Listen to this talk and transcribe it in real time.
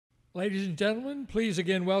Ladies and gentlemen, please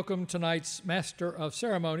again welcome tonight's Master of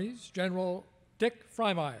Ceremonies, General Dick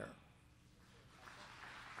Freimeyer.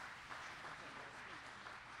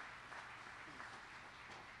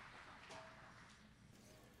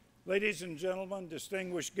 Ladies and gentlemen,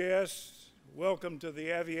 distinguished guests, welcome to the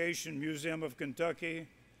Aviation Museum of Kentucky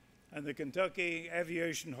and the Kentucky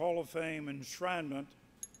Aviation Hall of Fame enshrinement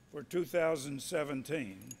for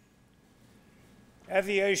 2017.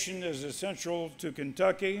 Aviation is essential to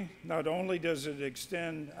Kentucky. Not only does it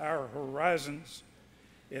extend our horizons,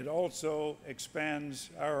 it also expands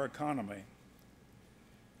our economy.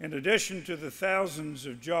 In addition to the thousands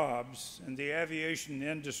of jobs in the aviation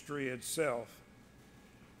industry itself,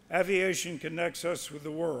 aviation connects us with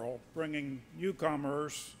the world, bringing new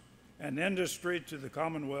commerce and industry to the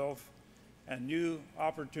Commonwealth and new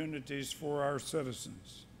opportunities for our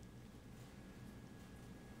citizens.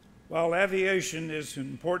 While aviation is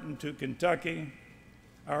important to Kentucky,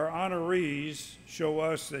 our honorees show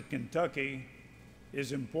us that Kentucky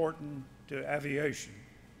is important to aviation.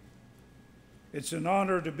 It's an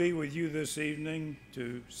honor to be with you this evening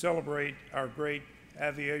to celebrate our great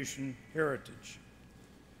aviation heritage.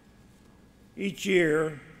 Each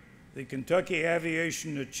year, the Kentucky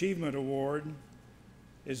Aviation Achievement Award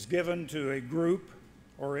is given to a group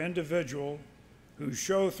or individual who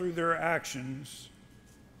show through their actions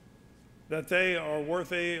that they are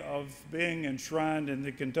worthy of being enshrined in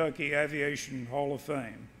the Kentucky Aviation Hall of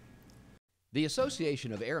Fame. The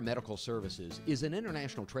Association of Air Medical Services is an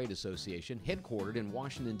international trade association headquartered in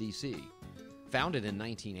Washington, D.C. Founded in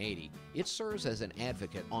 1980, it serves as an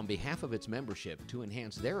advocate on behalf of its membership to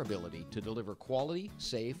enhance their ability to deliver quality,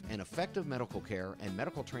 safe, and effective medical care and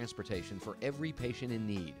medical transportation for every patient in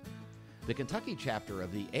need. The Kentucky chapter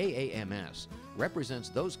of the AAMS represents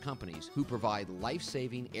those companies who provide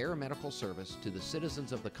life-saving air medical service to the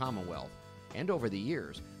citizens of the Commonwealth, and over the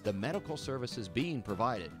years, the medical services being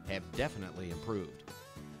provided have definitely improved.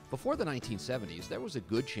 Before the 1970s, there was a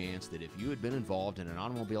good chance that if you had been involved in an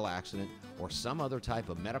automobile accident or some other type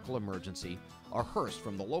of medical emergency, a hearse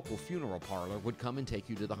from the local funeral parlor would come and take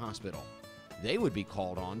you to the hospital. They would be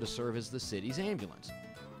called on to serve as the city's ambulance.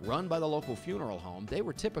 Run by the local funeral home, they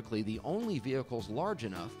were typically the only vehicles large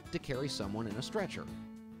enough to carry someone in a stretcher.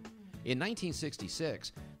 In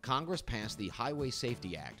 1966, Congress passed the Highway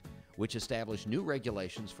Safety Act, which established new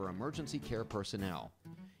regulations for emergency care personnel.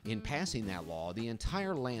 In passing that law, the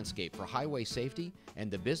entire landscape for highway safety and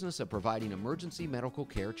the business of providing emergency medical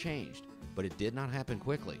care changed, but it did not happen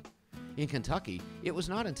quickly. In Kentucky, it was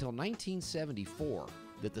not until 1974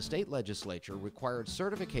 that the state legislature required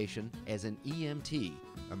certification as an EMT,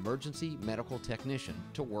 Emergency Medical Technician,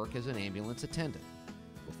 to work as an ambulance attendant.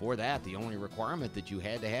 Before that, the only requirement that you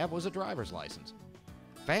had to have was a driver's license.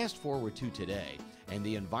 Fast forward to today, and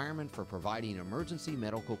the environment for providing emergency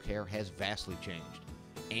medical care has vastly changed.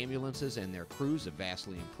 Ambulances and their crews have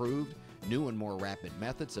vastly improved. New and more rapid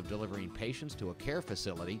methods of delivering patients to a care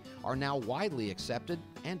facility are now widely accepted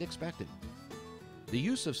and expected. The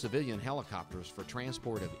use of civilian helicopters for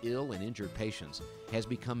transport of ill and injured patients has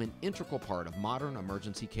become an integral part of modern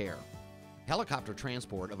emergency care. Helicopter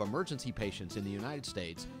transport of emergency patients in the United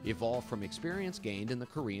States evolved from experience gained in the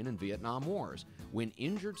Korean and Vietnam Wars, when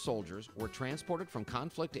injured soldiers were transported from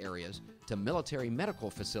conflict areas to military medical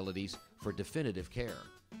facilities for definitive care.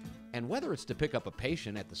 And whether it's to pick up a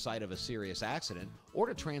patient at the site of a serious accident or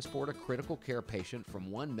to transport a critical care patient from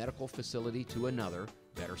one medical facility to another,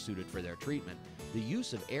 better suited for their treatment, the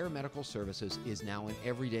use of air medical services is now an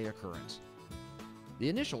everyday occurrence. The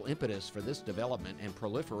initial impetus for this development and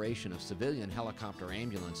proliferation of civilian helicopter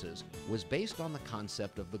ambulances was based on the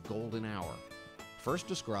concept of the golden hour. First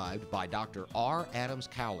described by Dr. R. Adams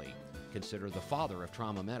Cowley, considered the father of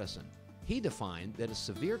trauma medicine. He defined that a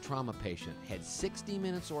severe trauma patient had 60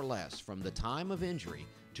 minutes or less from the time of injury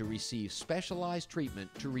to receive specialized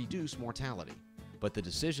treatment to reduce mortality. But the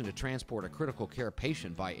decision to transport a critical care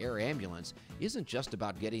patient by air ambulance isn't just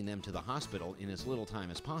about getting them to the hospital in as little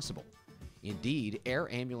time as possible. Indeed, air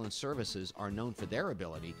ambulance services are known for their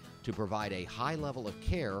ability to provide a high level of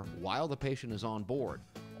care while the patient is on board,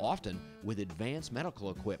 often with advanced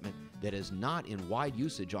medical equipment that is not in wide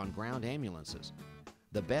usage on ground ambulances.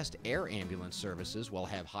 The best air ambulance services will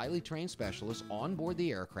have highly trained specialists on board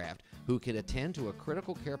the aircraft who can attend to a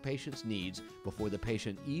critical care patient's needs before the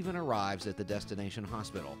patient even arrives at the destination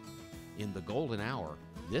hospital. In the golden hour,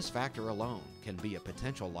 this factor alone can be a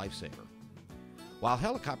potential lifesaver. While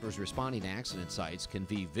helicopters responding to accident sites can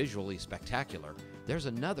be visually spectacular, there's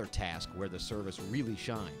another task where the service really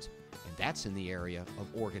shines, and that's in the area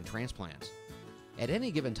of organ transplants. At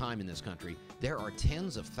any given time in this country, there are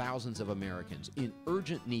tens of thousands of Americans in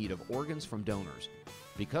urgent need of organs from donors.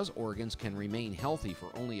 Because organs can remain healthy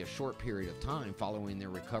for only a short period of time following their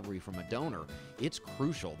recovery from a donor, it's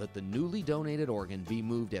crucial that the newly donated organ be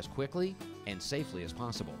moved as quickly and safely as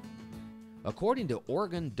possible. According to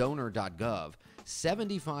organdonor.gov,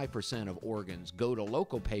 75% of organs go to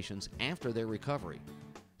local patients after their recovery.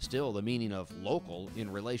 Still, the meaning of local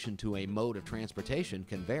in relation to a mode of transportation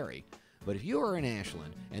can vary. But if you are in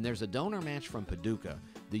Ashland and there's a donor match from Paducah,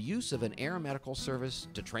 the use of an air medical service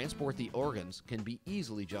to transport the organs can be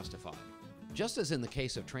easily justified. Just as in the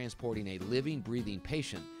case of transporting a living, breathing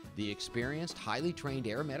patient, the experienced, highly trained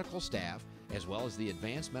air medical staff, as well as the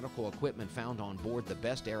advanced medical equipment found on board the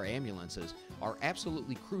best air ambulances, are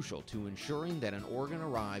absolutely crucial to ensuring that an organ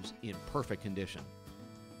arrives in perfect condition.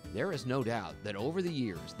 There is no doubt that over the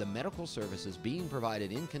years, the medical services being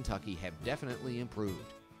provided in Kentucky have definitely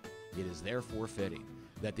improved. It is therefore fitting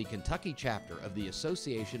that the Kentucky chapter of the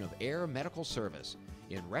Association of Air Medical Service,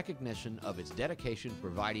 in recognition of its dedication to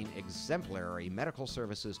providing exemplary medical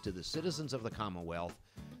services to the citizens of the Commonwealth,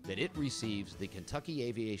 that it receives the Kentucky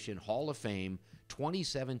Aviation Hall of Fame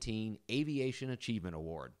 2017 Aviation Achievement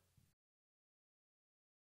Award.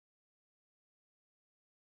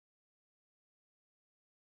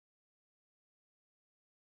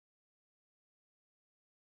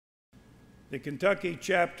 The Kentucky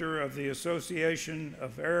chapter of the Association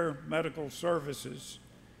of Air Medical Services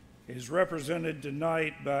is represented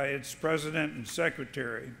tonight by its president and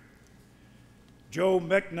secretary. Joe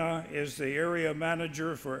Mickna is the area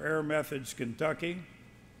manager for Air Methods Kentucky.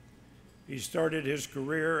 He started his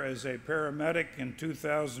career as a paramedic in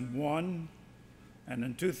 2001, and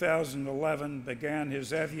in 2011 began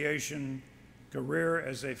his aviation career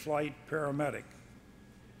as a flight paramedic.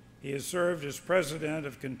 He has served as president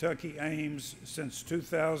of Kentucky AIMS since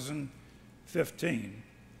 2015.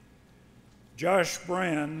 Josh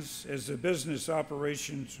Brands is the business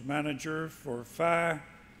operations manager for PHI,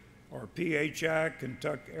 or PHI,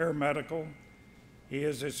 Kentucky Air Medical. He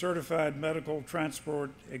is a certified medical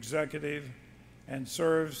transport executive and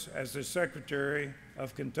serves as the secretary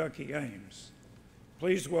of Kentucky AIMS.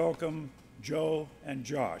 Please welcome Joe and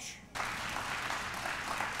Josh.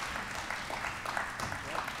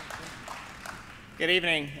 Good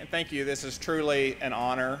evening, and thank you. This is truly an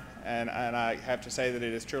honor, and I have to say that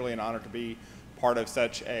it is truly an honor to be part of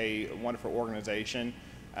such a wonderful organization.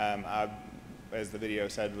 I, as the video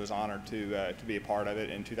said, was honored to be a part of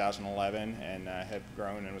it in 2011, and have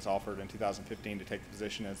grown and was offered in 2015 to take the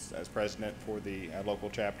position as president for the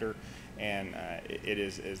local chapter. And it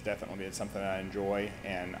is definitely something that I enjoy,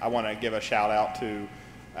 and I want to give a shout out to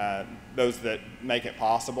those that make it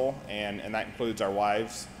possible, and that includes our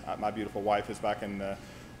wives. My beautiful wife is back in the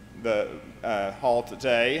hall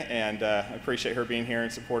today, and I appreciate her being here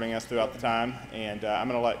and supporting us throughout the time. And I'm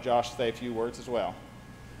going to let Josh say a few words as well.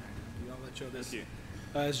 I'll let Joe this. Thank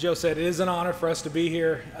you. As Joe said, it is an honor for us to be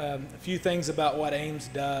here. A few things about what AIMS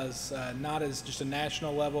does, not as just a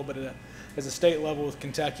national level, but as a state level with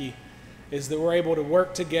Kentucky, is that we're able to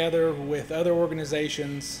work together with other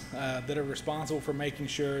organizations that are responsible for making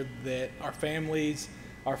sure that our families,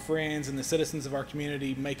 our friends, and the citizens of our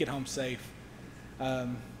community make it home safe.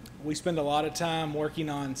 We spend a lot of time working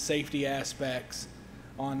on safety aspects,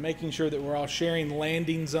 on making sure that we're all sharing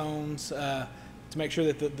landing zones to make sure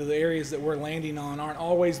that the areas that we're landing on aren't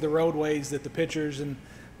always the roadways that the pictures and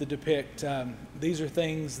the depict. These are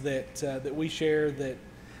things that we share, that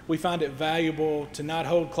we find it valuable to not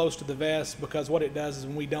hold close to the vest, because what it does is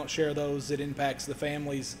when we don't share those, it impacts the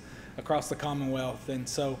families across the Commonwealth. And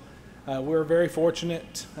so we're very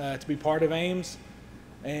fortunate to be part of AIMS,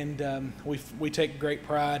 and we take great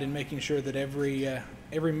pride in making sure that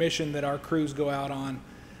every mission that our crews go out on,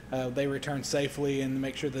 they return safely, and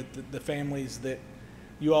make sure that the families that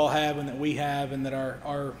you all have and that we have and that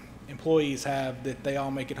our employees have, that they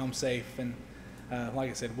all make it home safe. And like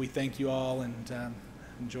I said, we thank you all, and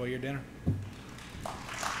enjoy your dinner.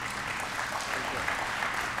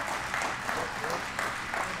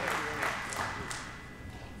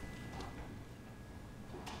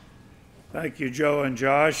 Thank you, Joe and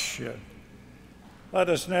Josh. Let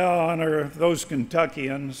us now honor those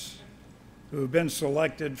Kentuckians who have been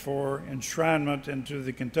selected for enshrinement into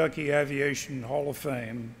the Kentucky Aviation Hall of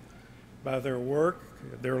Fame by their work,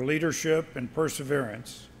 their leadership, and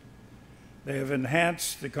perseverance. They have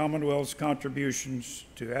enhanced the Commonwealth's contributions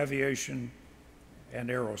to aviation and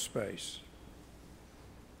aerospace.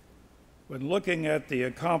 When looking at the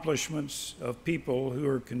accomplishments of people who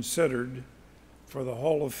are considered for the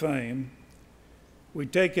Hall of Fame, we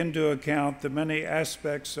take into account the many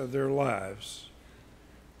aspects of their lives.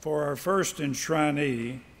 For our first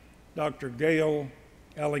enshrinee, Dr. Gail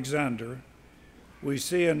Alexander, we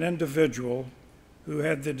see an individual who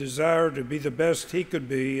had the desire to be the best he could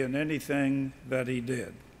be in anything that he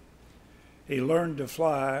did. He learned to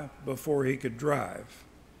fly before he could drive.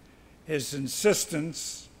 His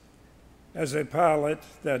insistence as a pilot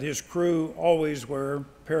that his crew always wear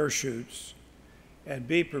parachutes and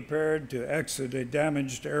be prepared to exit a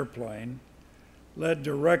damaged airplane led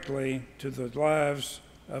directly to the lives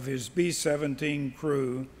of his B-17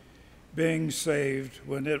 crew being saved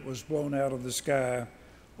when it was blown out of the sky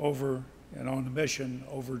over and on a mission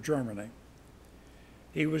over Germany.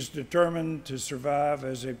 He was determined to survive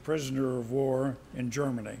as a prisoner of war in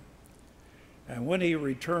Germany. And when he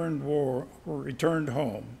returned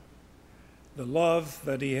home, the love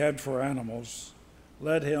that he had for animals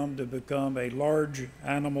led him to become a large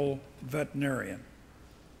animal veterinarian.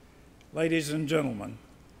 Ladies and gentlemen,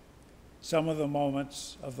 some of the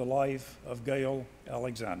moments of the life of Gale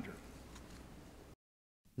Alexander.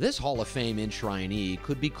 This Hall of Fame enshrinee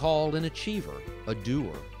could be called an achiever, a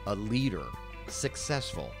doer, a leader,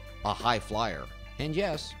 successful, a high flyer, and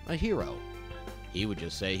yes, a hero. He would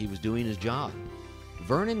just say he was doing his job.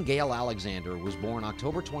 Vernon Gale Alexander was born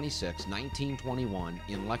October 26, 1921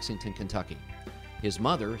 in Lexington, Kentucky. His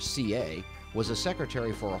mother, C.A., was a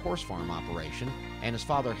secretary for a horse farm operation, and his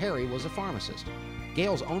father, Harry, was a pharmacist.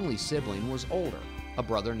 Gale's only sibling was older, a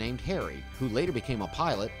brother named Harry, who later became a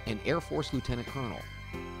pilot and Air Force lieutenant colonel.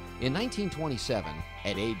 In 1927,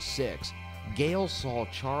 at age 6, Gale saw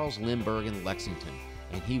Charles Lindbergh in Lexington,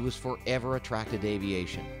 and he was forever attracted to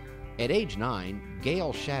aviation. At age 9,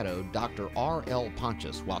 Gale shadowed Dr. R.L.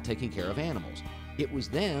 Pontius while taking care of animals. It was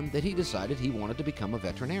then that he decided he wanted to become a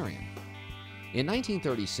veterinarian. In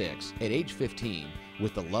 1936, at age 15,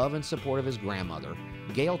 with the love and support of his grandmother,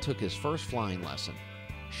 Gale took his first flying lesson.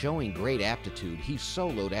 Showing great aptitude, he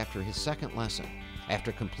soloed after his second lesson.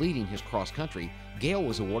 After completing his cross-country, Gale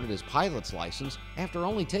was awarded his pilot's license after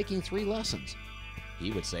only taking 3 lessons.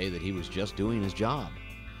 He would say that he was just doing his job.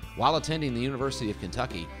 While attending the University of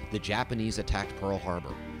Kentucky, the Japanese attacked Pearl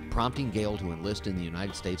Harbor, prompting Gale to enlist in the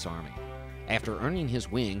United States Army. After earning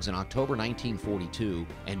his wings in October 1942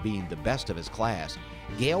 and being the best of his class,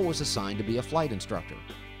 Gale was assigned to be a flight instructor.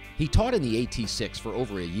 He taught in the AT-6 for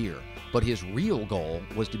over a year, but his real goal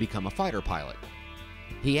was to become a fighter pilot.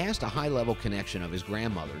 He asked a high-level connection of his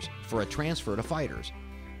grandmother's for a transfer to fighters.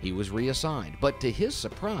 He was reassigned, but to his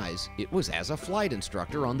surprise, it was as a flight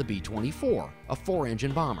instructor on the B-24, a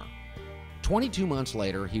 4-engine bomber. 22 months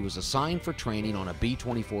later, he was assigned for training on a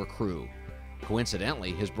B-24 crew.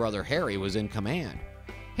 Coincidentally, his brother Harry was in command.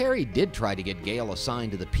 Harry did try to get Gale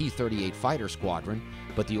assigned to the P-38 fighter squadron,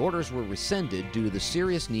 but the orders were rescinded due to the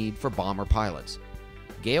serious need for bomber pilots.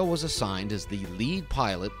 Gale was assigned as the lead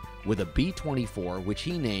pilot with a B-24, which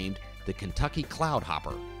he named the Kentucky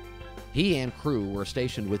Cloudhopper. He and crew were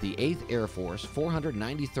stationed with the 8th Air Force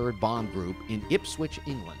 493rd Bomb Group in Ipswich,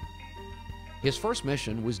 England. His first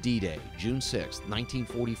mission was D-Day, June 6,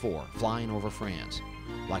 1944, flying over France.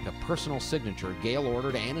 Like a personal signature, Gale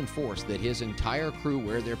ordered and enforced that his entire crew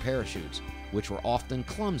wear their parachutes, which were often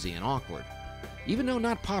clumsy and awkward. Even though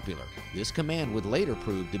not popular, this command would later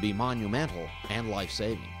prove to be monumental and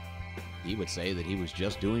life-saving. He would say that he was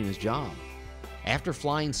just doing his job. After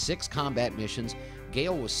flying 6 combat missions,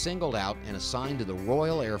 Gale was singled out and assigned to the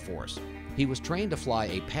Royal Air Force. He was trained to fly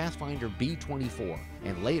a Pathfinder B-24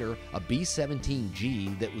 and later a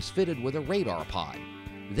B-17G that was fitted with a radar pod.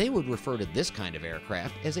 They would refer to this kind of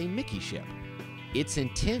aircraft as a Mickey ship. Its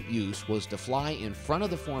intent use was to fly in front of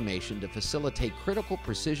the formation to facilitate critical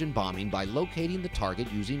precision bombing by locating the target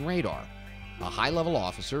using radar. A high-level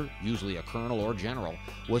officer, usually a colonel or general,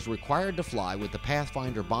 was required to fly with the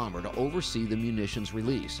Pathfinder bomber to oversee the munitions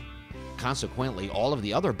release. Consequently, all of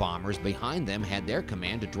the other bombers behind them had their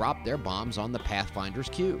command to drop their bombs on the Pathfinder's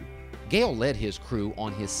queue. Gale led his crew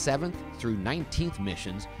on his 7th through 19th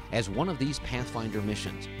missions as one of these Pathfinder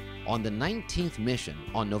missions. On the 19th mission,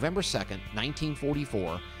 on November 2,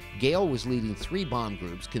 1944, Gale was leading 3 bomb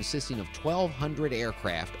groups consisting of 1,200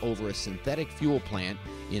 aircraft over a synthetic fuel plant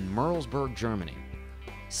in Merlsburg, Germany.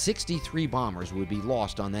 63 bombers would be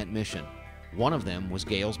lost on that mission. One of them was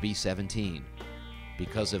Gale's B-17.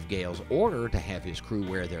 Because of Gale's order to have his crew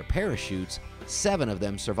wear their parachutes, 7 of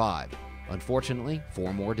them survived. Unfortunately,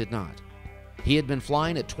 4 more did not. He had been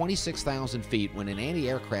flying at 26,000 feet when an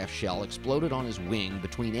anti-aircraft shell exploded on his wing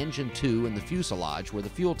between engine 2 and the fuselage where the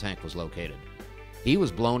fuel tank was located. He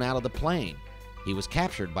was blown out of the plane. He was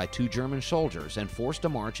captured by 2 German soldiers and forced to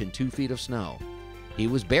march in 2 feet of snow. He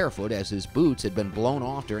was barefoot as his boots had been blown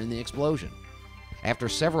off during the explosion. After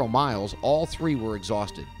several miles, all 3 were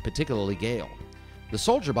exhausted, particularly Gale. The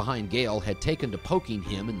soldier behind Gale had taken to poking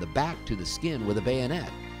him in the back to the skin with a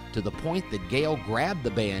bayonet, to the point that Gale grabbed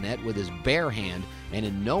the bayonet with his bare hand and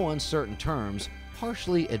in no uncertain terms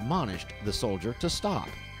harshly admonished the soldier to stop.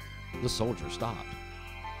 The soldier stopped.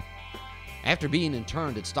 After being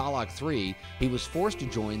interned at Stalag III, he was forced to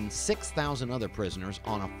join 6,000 other prisoners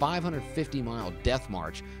on a 550-mile death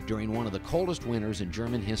march during one of the coldest winters in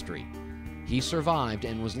German history. He survived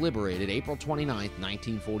and was liberated April 29,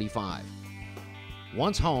 1945.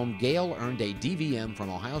 Once home, Gale earned a DVM from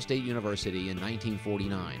Ohio State University in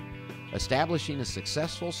 1949. Establishing a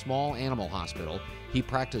successful small animal hospital, he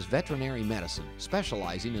practiced veterinary medicine,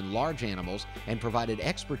 specializing in large animals, and provided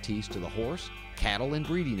expertise to the horse, cattle, and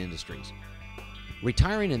breeding industries.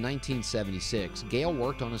 Retiring in 1976, Gale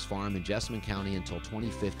worked on his farm in Jessamine County until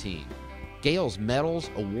 2015. Gale's medals,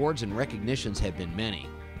 awards, and recognitions have been many,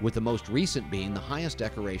 with the most recent being the highest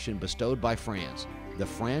decoration bestowed by France, the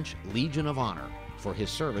French Legion of Honor, for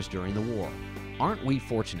his service during the war. Aren't we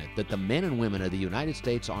fortunate that the men and women of the United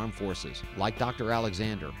States Armed Forces, like Dr.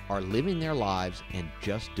 Alexander, are living their lives and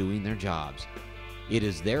just doing their jobs? It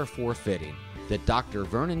is therefore fitting that Dr.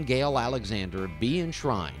 Vernon Gale Alexander be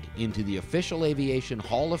enshrined into the official Aviation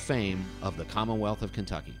Hall of Fame of the Commonwealth of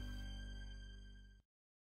Kentucky.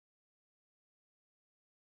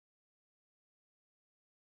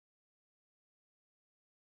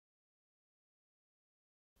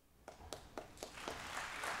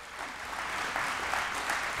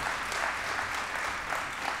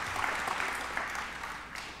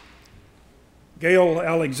 Gale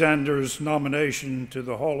Alexander's nomination to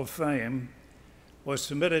the Hall of Fame was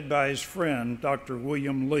submitted by his friend, Dr.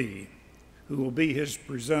 William Lee, who will be his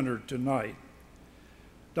presenter tonight.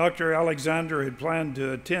 Dr. Alexander had planned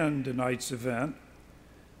to attend tonight's event,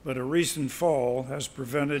 but a recent fall has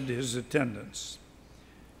prevented his attendance.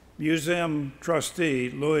 Museum trustee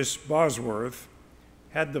Louis Bosworth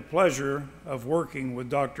had the pleasure of working with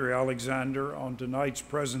Dr. Alexander on tonight's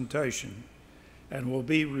presentation and will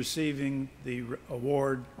be receiving the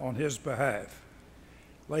award on his behalf.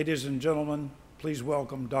 Ladies and gentlemen, please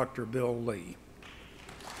welcome Dr. Bill Lee.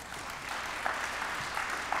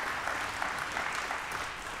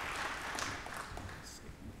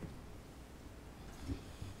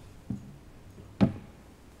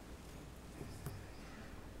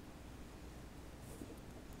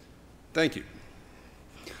 Thank you.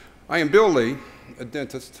 I am Bill Lee, a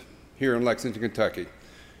dentist here in Lexington, Kentucky,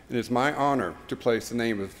 and it's my honor to place the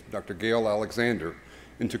name of Dr. Gale Alexander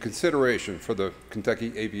into consideration for the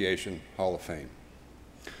Kentucky Aviation Hall of Fame.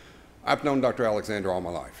 I've known Dr. Alexander all my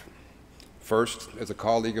life. First, as a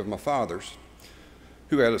colleague of my father's,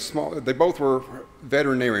 who had they both were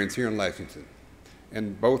veterinarians here in Lexington,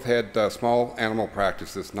 and both had small animal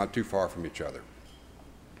practices not too far from each other.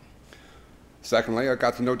 Secondly, I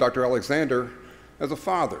got to know Dr. Alexander as a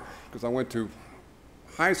father, because I went to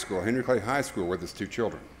high school, Henry Clay High School, with his two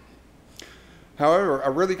children. However, I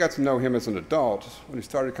really got to know him as an adult when he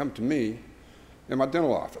started to come to me in my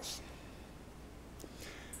dental office.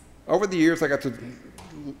 Over the years,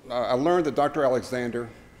 I learned that Dr. Alexander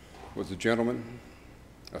was a gentleman,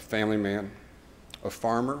 a family man, a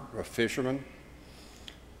farmer, a fisherman,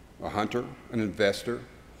 a hunter, an investor,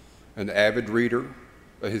 an avid reader,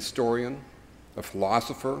 a historian, a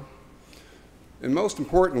philosopher, and most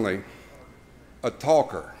importantly, a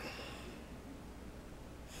talker.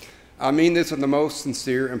 I mean this in the most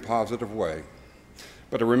sincere and positive way,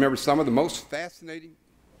 but I remember some of the most fascinating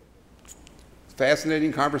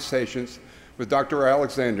conversations with Dr.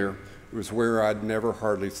 Alexander was where I'd never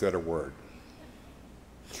hardly said a word.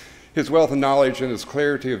 His wealth of knowledge and his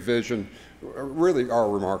clarity of vision really are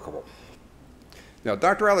remarkable. Now,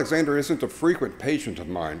 Dr. Alexander isn't a frequent patient of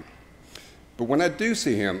mine, but when I do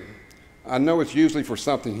see him, I know it's usually for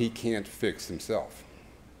something he can't fix himself.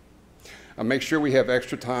 I make sure we have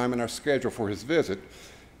extra time in our schedule for his visit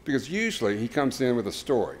because usually he comes in with a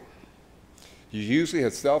story. He usually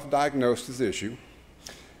has self-diagnosed his issue,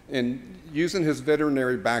 and using his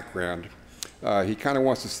veterinary background, he kind of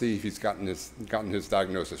wants to see if he's gotten his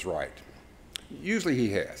diagnosis right. Usually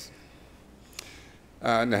he has.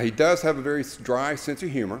 Now, he does have a very dry sense of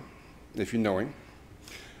humor, if you know him.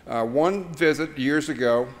 One visit years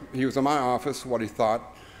ago, he was in my office, what he thought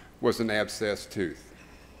was an abscessed tooth.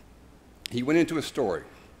 He went into a story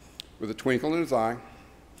with a twinkle in his eye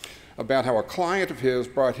about how a client of his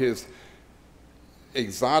brought his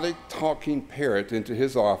exotic talking parrot into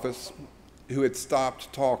his office who had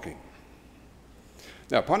stopped talking.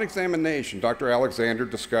 Now, upon examination, Dr. Alexander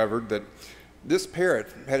discovered that this parrot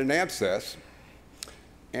had an abscess,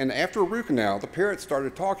 and after a root canal, the parrot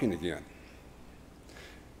started talking again.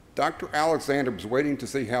 Dr. Alexander was waiting to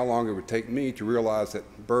see how long it would take me to realize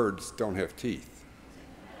that birds don't have teeth.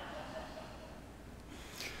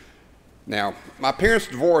 Now, my parents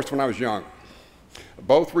divorced when I was young.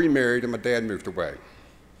 Both remarried and my dad moved away.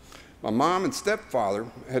 My mom and stepfather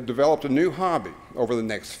had developed a new hobby over the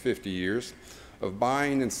next 50 years of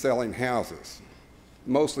buying and selling houses,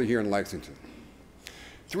 mostly here in Lexington.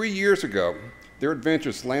 3 years ago, their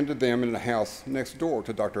adventures landed them in a house next door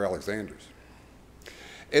to Dr. Alexander's.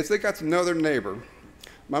 As they got to know their neighbor,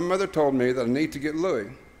 my mother told me that I need to get Louis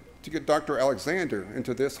to get Dr. Alexander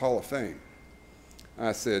into this Hall of Fame.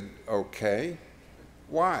 I said, okay,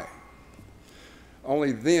 why?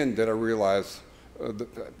 Only then did I realize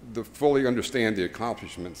fully understand the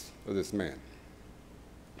accomplishments of this man.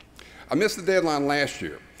 I missed the deadline last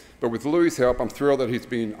year, but with Louis' help, I'm thrilled that he's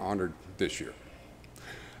being honored this year.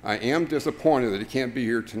 I am disappointed that he can't be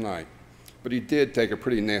here tonight, but he did take a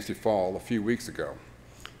pretty nasty fall a few weeks ago,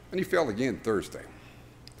 and he fell again Thursday.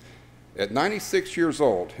 At 96 years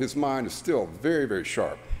old, his mind is still very, very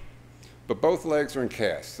sharp, but both legs are in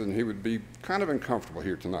casts, and he would be kind of uncomfortable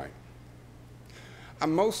here tonight.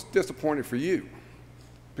 I'm most disappointed for you,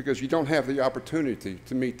 because you don't have the opportunity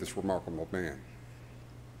to meet this remarkable man.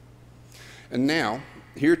 And now,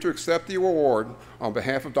 here to accept the award on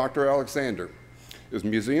behalf of Dr. Alexander is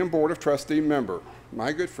Museum Board of Trustee member,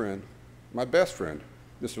 my good friend, my best friend,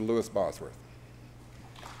 Mr. Louis Bosworth.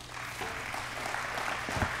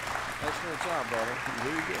 Excellent job, brother.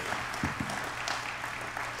 Really good.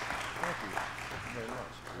 Thank you very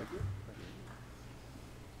much. Thank you.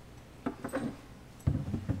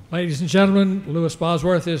 Ladies and gentlemen, Louis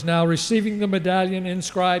Bosworth is now receiving the medallion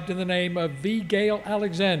inscribed in the name of V. Gale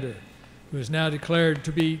Alexander, who is now declared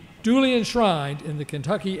to be duly enshrined in the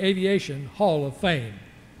Kentucky Aviation Hall of Fame.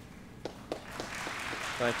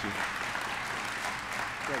 Thank you.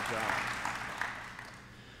 Great job.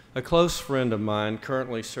 A close friend of mine,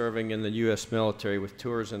 currently serving in the U.S. military with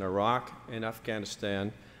tours in Iraq and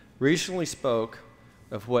Afghanistan, recently spoke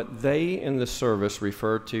of what they in the service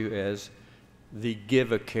refer to as the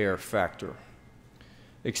give-a-care factor,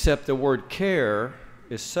 except the word care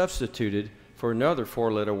is substituted for another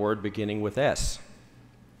four-letter word beginning with S.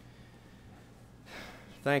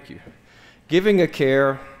 Thank you. Giving a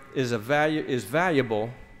care is valuable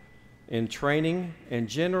in training and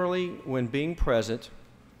generally when being present,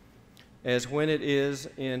 as when it is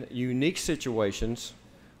in unique situations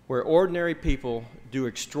where ordinary people do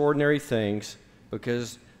extraordinary things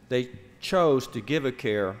because they chose to give a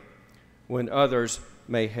care when others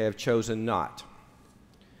may have chosen not.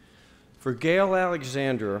 For Gale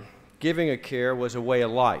Alexander, giving a care was a way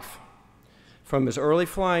of life. From his early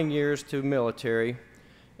flying years to military,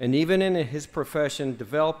 and even in his profession,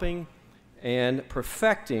 developing and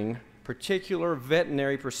perfecting particular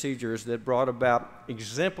veterinary procedures that brought about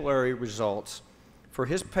exemplary results for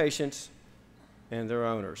his patients and their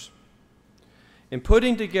owners. In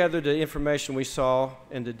putting together the information we saw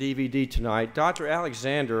in the DVD tonight, Dr.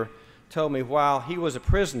 Alexander told me while he was a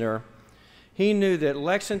prisoner, he knew that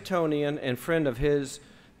Lexingtonian and friend of his,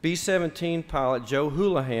 B-17 pilot Joe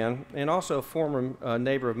Houlihan, and also a former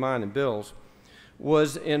neighbor of mine and Bill's,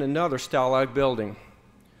 was in another Stalag building.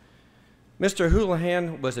 Mr.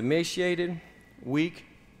 Houlihan was emaciated, weak,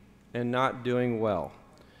 and not doing well.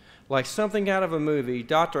 Like something out of a movie,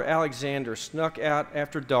 Dr. Alexander snuck out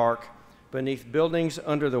after dark beneath buildings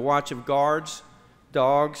under the watch of guards,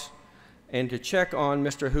 dogs, and to check on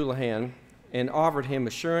Mr. Houlihan and offered him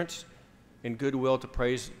assurance and goodwill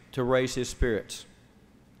to raise his spirits.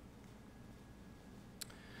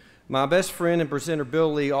 My best friend and presenter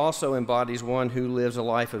Bill Lee also embodies one who lives a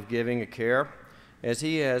life of giving a care, as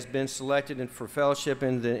he has been selected for fellowship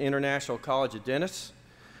in the International College of Dentists,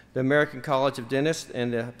 the American College of Dentists,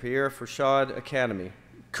 and the Pierre Fauchard Academy.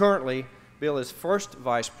 Currently, Bill is first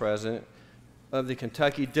vice president of the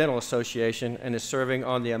Kentucky Dental Association and is serving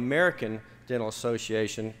on the American Dental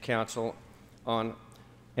Association Council on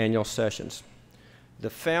annual sessions. The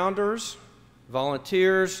founders,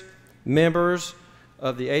 volunteers, members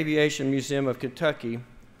of the Aviation Museum of Kentucky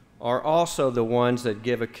are also the ones that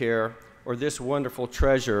give a care, or this wonderful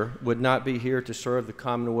treasure would not be here to serve the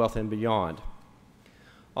Commonwealth and beyond.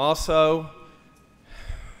 Also,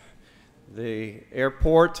 the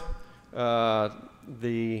airport,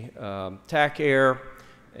 the TAC Air,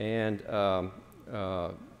 and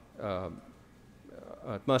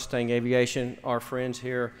Mustang Aviation, our friends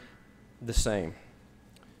here, the same.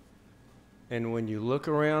 And when you look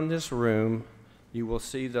around this room, you will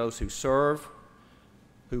see those who serve,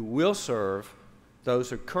 who will serve, those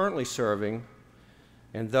who are currently serving,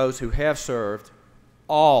 and those who have served,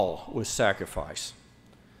 all with sacrifice.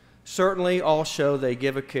 Certainly, all show they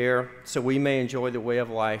give a care so we may enjoy the way of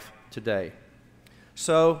life today.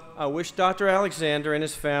 So, I wish Dr. Alexander and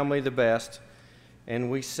his family the best, and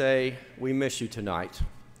we say we miss you tonight.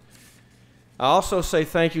 I also say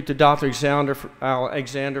thank you to Dr.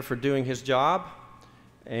 Alexander for doing his job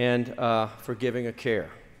and for giving a care.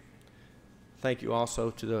 Thank you also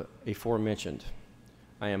to the aforementioned.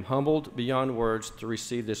 I am humbled beyond words to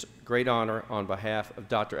receive this great honor on behalf of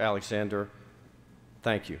Dr. Alexander.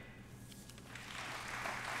 Thank you.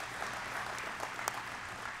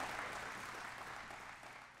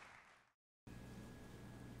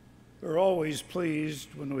 We're always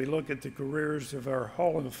pleased when we look at the careers of our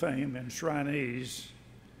Hall of Fame enshrinees,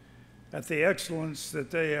 at the excellence that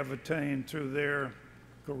they have attained through their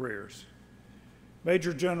careers.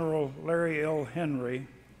 Major General Larry L. Henry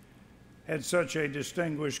had such a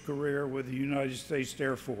distinguished career with the United States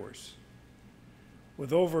Air Force.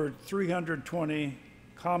 With over 320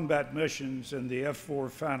 combat missions in the F-4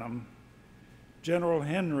 Phantom, General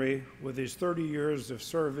Henry, with his 30 years of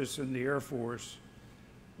service in the Air Force,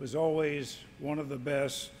 was always one of the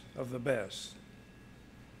best of the best.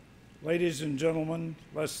 Ladies and gentlemen,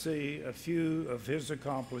 let's see a few of his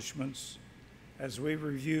accomplishments as we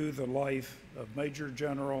review the life of Major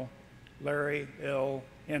General Larry L.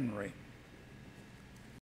 Henry.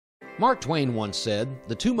 Mark Twain once said,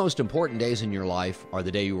 "The two most important days in your life are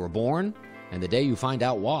the day you were born and the day you find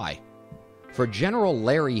out why." For General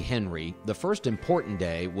Larry Henry, the first important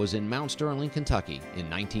day was in Mount Sterling, Kentucky in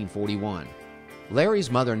 1941.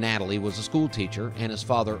 Larry's mother, Natalie, was a school teacher, and his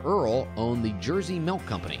father, Earl, owned the Jersey Milk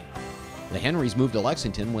Company. The Henrys moved to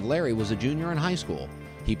Lexington when Larry was a junior in high school.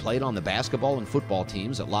 He played on the basketball and football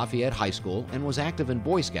teams at Lafayette High School and was active in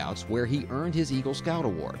Boy Scouts, where he earned his Eagle Scout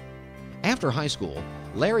Award. After high school,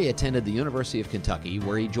 Larry attended the University of Kentucky,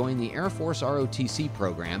 where he joined the Air Force ROTC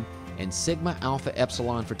program and Sigma Alpha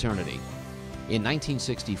Epsilon fraternity. In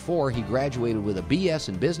 1964, he graduated with a BS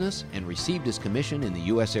in business and received his commission in the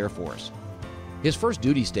U.S. Air Force. His first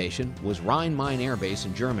duty station was Rhein-Main Air Base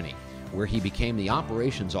in Germany, where he became the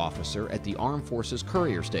operations officer at the Armed Forces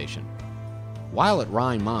Courier Station. While at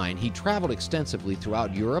Rhein-Main, he traveled extensively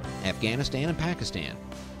throughout Europe, Afghanistan, and Pakistan.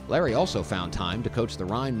 Larry also found time to coach the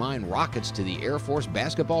Rhein-Main Rockets to the Air Force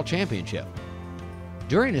Basketball Championship.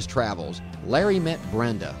 During his travels, Larry met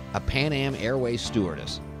Brenda, a Pan Am Airways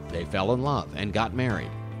stewardess. They fell in love and got married.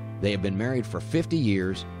 They have been married for 50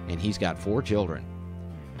 years, and he's got 4 children.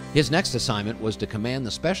 His next assignment was to command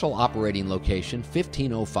the Special Operating Location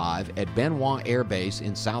 1505 at Ben Hoa Air Base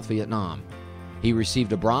in South Vietnam. He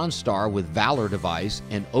received a Bronze Star with Valor Device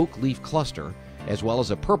and Oak Leaf Cluster, as well as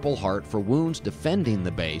a Purple Heart for wounds defending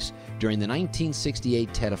the base during the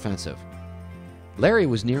 1968 Tet Offensive. Larry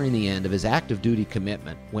was nearing the end of his active duty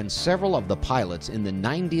commitment when several of the pilots in the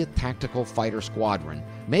 90th Tactical Fighter Squadron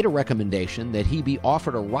made a recommendation that he be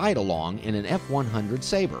offered a ride-along in an F-100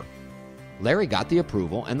 Sabre. Larry got the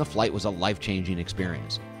approval, and the flight was a life-changing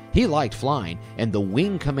experience. He liked flying, and the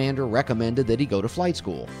wing commander recommended that he go to flight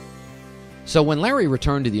school. So when Larry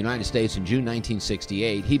returned to the United States in June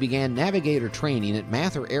 1968, he began navigator training at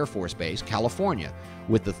Mather Air Force Base, California,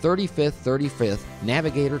 with the 35th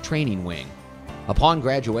Navigator Training Wing. Upon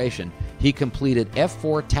graduation, he completed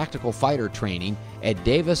F-4 tactical fighter training at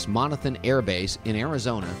Davis-Monthan Air Base in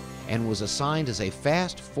Arizona and was assigned as a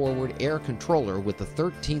fast-forward air controller with the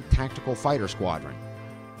 13th Tactical Fighter Squadron.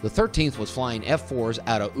 The 13th was flying F-4s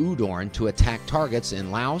out of Udorn to attack targets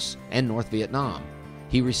in Laos and North Vietnam.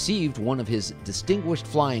 He received one of his Distinguished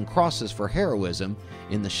Flying Crosses for heroism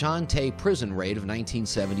in the Shan Tay prison raid of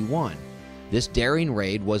 1971. This daring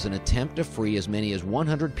raid was an attempt to free as many as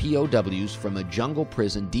 100 POWs from a jungle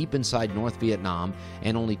prison deep inside North Vietnam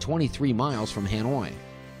and only 23 miles from Hanoi.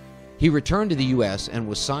 He returned to the U.S. and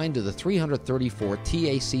was signed to the 334th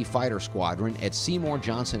TAC Fighter Squadron at Seymour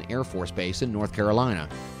Johnson Air Force Base in North Carolina.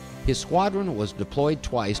 His squadron was deployed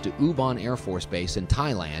twice to Ubon Air Force Base in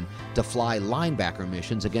Thailand to fly linebacker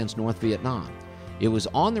missions against North Vietnam. It was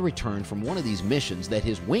on the return from one of these missions that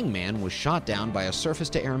his wingman was shot down by a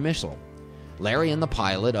surface-to-air missile. Larry and the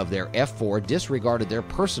pilot of their F-4 disregarded their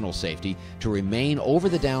personal safety to remain over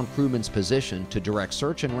the downed crewman's position to direct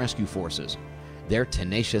search and rescue forces. Their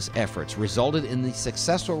tenacious efforts resulted in the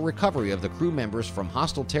successful recovery of the crew members from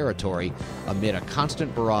hostile territory amid a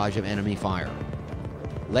constant barrage of enemy fire.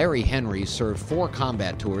 Larry Henry served 4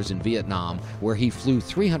 combat tours in Vietnam, where he flew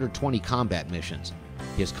 320 combat missions.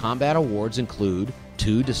 His combat awards include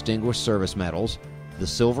 2 Distinguished Service Medals, the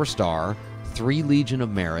Silver Star, 3 Legion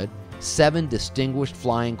of Merit, 7 Distinguished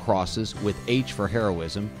Flying Crosses with H for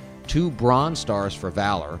heroism, 2 Bronze Stars for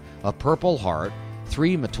valor, a Purple Heart,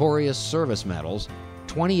 3 Meritorious Service Medals,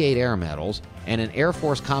 28 Air Medals, and an Air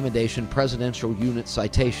Force Commendation Presidential Unit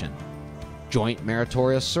Citation, Joint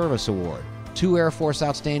Meritorious Service Award, 2 Air Force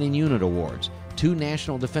Outstanding Unit Awards, 2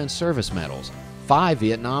 National Defense Service Medals, 5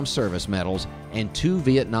 Vietnam Service Medals and 2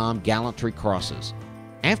 Vietnam Gallantry Crosses.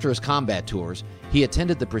 After his combat tours, he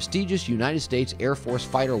attended the prestigious United States Air Force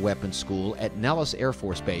Fighter Weapons School at Nellis Air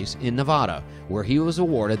Force Base in Nevada, where he was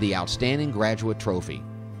awarded the Outstanding Graduate Trophy.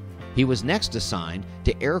 He was next assigned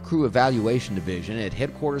to Aircrew Evaluation Division at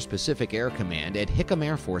Headquarters Pacific Air Command at Hickam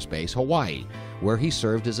Air Force Base, Hawaii, where he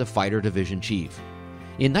served as a Fighter Division Chief.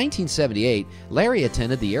 In 1978, Larry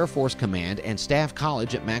attended the Air Force Command and Staff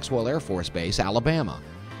College at Maxwell Air Force Base, Alabama.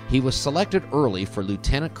 He was selected early for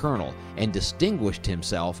Lieutenant Colonel and distinguished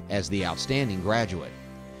himself as the outstanding graduate.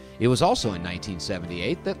 It was also in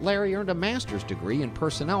 1978 that Larry earned a master's degree in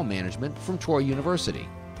personnel management from Troy University.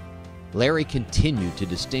 Larry continued to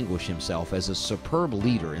distinguish himself as a superb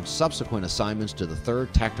leader in subsequent assignments to the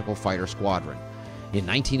 3rd Tactical Fighter Squadron. In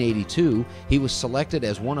 1982, he was selected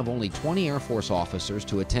as one of only 20 Air Force officers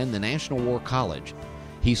to attend the National War College.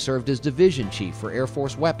 He served as Division Chief for Air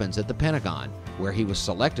Force Weapons at the Pentagon, where he was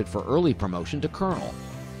selected for early promotion to Colonel.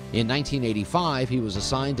 In 1985, he was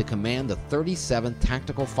assigned to command the 37th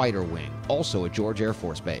Tactical Fighter Wing, also at George Air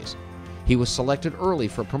Force Base. He was selected early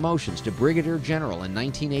for promotions to Brigadier General in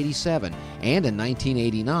 1987, and in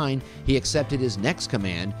 1989, he accepted his next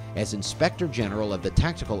command as Inspector General of the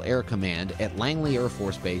Tactical Air Command at Langley Air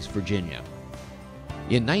Force Base, Virginia.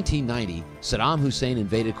 In 1990, Saddam Hussein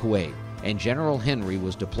invaded Kuwait, and General Henry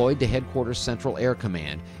was deployed to Headquarters Central Air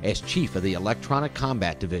Command as Chief of the Electronic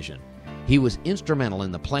Combat Division. He was instrumental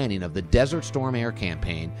in the planning of the Desert Storm Air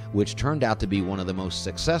Campaign, which turned out to be one of the most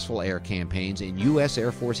successful air campaigns in U.S.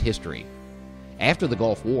 Air Force history. After the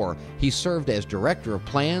Gulf War, he served as Director of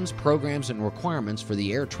Plans, Programs, and Requirements for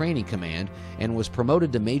the Air Training Command and was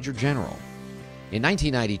promoted to Major General. In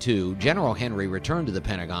 1992, General Henry returned to the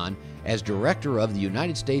Pentagon as Director of the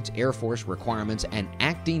United States Air Force Requirements and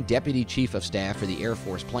Acting Deputy Chief of Staff for the Air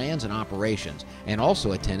Force Plans and Operations, and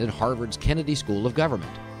also attended Harvard's Kennedy School of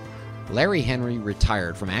Government. Larry Henry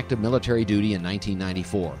retired from active military duty in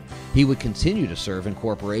 1994. He would continue to serve in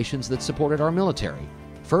corporations that supported our military,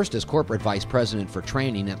 first as Corporate Vice President for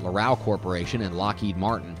Training at Loral Corporation and Lockheed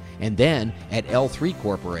Martin, and then at L3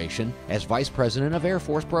 Corporation as Vice President of Air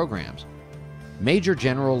Force Programs. Major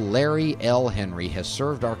General Larry L. Henry has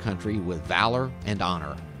served our country with valor and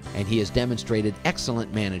honor, and he has demonstrated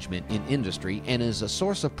excellent management in industry and is a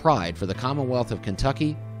source of pride for the Commonwealth of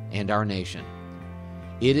Kentucky and our nation.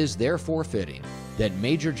 It is therefore fitting that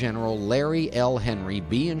Major General Larry L. Henry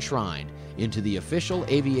be enshrined into the official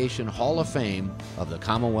Aviation Hall of Fame of the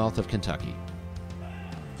Commonwealth of Kentucky.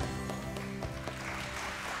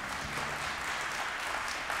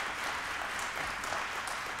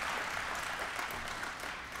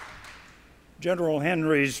 General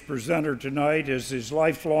Henry's presenter tonight is his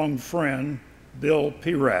lifelong friend, Bill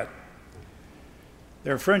Perat.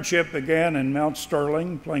 Their friendship began in Mount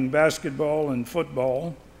Sterling, playing basketball and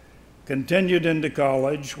football, continued into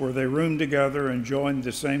college, where they roomed together and joined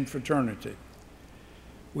the same fraternity.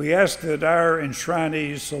 We ask that our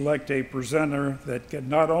enshrinees select a presenter that can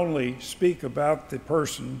not only speak about the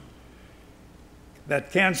person,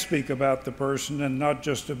 that can speak about the person and not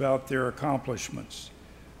just about their accomplishments.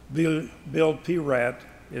 Bill Perat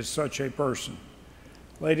is such a person.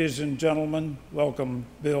 Ladies and gentlemen, welcome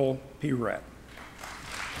Bill Perat.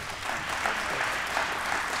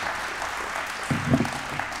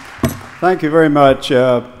 Thank you very much.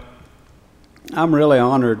 I'm really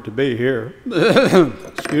honored to be here,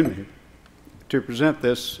 excuse me, to present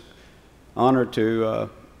this honor to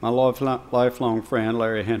my lifelong friend,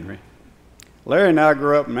 Larry Henry. Larry and I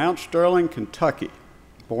grew up in Mount Sterling, Kentucky,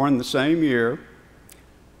 born the same year.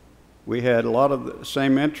 We had a lot of the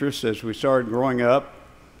same interests as we started growing up,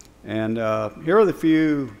 and here are the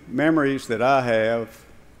few memories that I have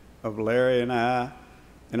of Larry and I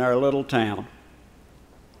in our little town.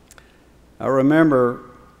 I remember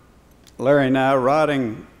Larry and I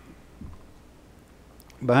riding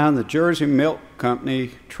behind the Jersey Milk Company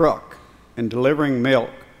truck and delivering milk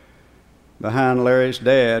behind Larry's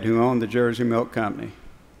dad, who owned the Jersey Milk Company.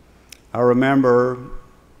 I remember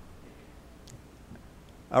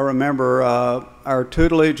our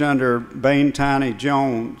tutelage under Bain Tiny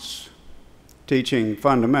Jones teaching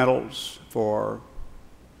fundamentals for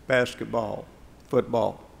basketball,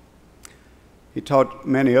 football. He taught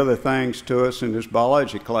many other things to us in his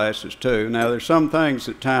biology classes too. Now there's some things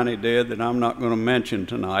that Tiny did that I'm not going to mention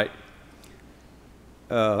tonight.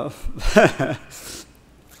 But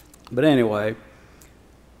anyway,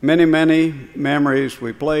 many memories.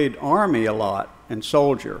 We played Army a lot and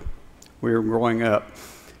soldier. We were growing up.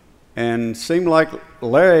 And it seemed like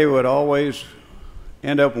Larry would always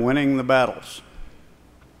end up winning the battles.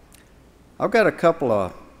 I've got a couple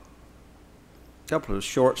of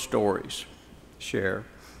short stories. share.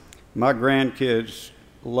 My grandkids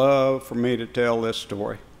love for me to tell this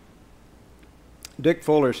story. Dick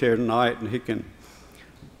Fuller's here tonight, and he can,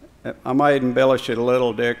 I might embellish it a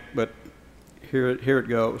little, Dick, but here it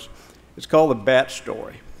goes. It's called the bat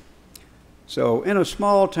story. So in a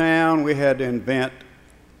small town, we had to invent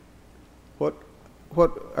what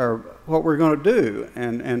we're going to do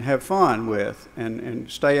and have fun with and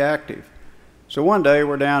stay active. So one day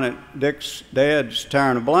we're down at Dick's dad's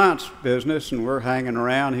tire and appliance business, and we're hanging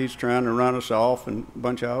around. He's trying to run us off, and a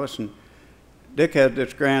bunch of us. And Dick had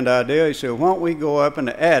this grand idea. He said, "Why don't we go up in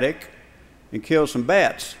the attic and kill some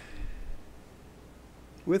bats?"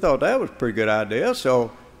 We thought that was a pretty good idea.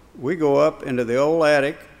 So we go up into the old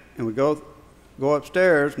attic, and we go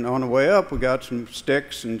upstairs. And on the way up, we got some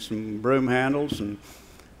sticks and some broom handles. And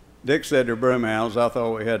Dick said they're broom handles. I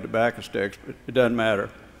thought we had tobacco sticks, but it doesn't matter.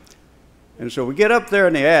 And so we get up there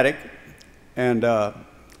in the attic, and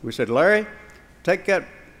we said, "Larry, take that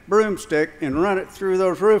broomstick and run it through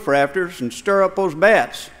those roof rafters and stir up those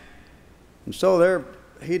bats." And so there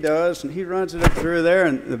he does, and he runs it up through there,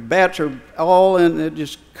 and the bats are all in it,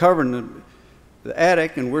 just covering the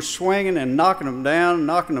attic, and we're swinging and knocking them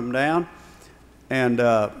down. And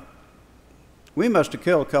we must have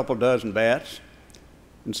killed a couple dozen bats.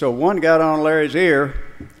 And so one got on Larry's ear,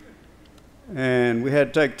 and we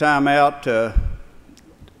had to take time out to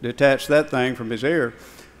detach that thing from his ear.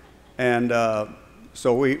 And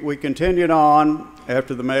so we continued on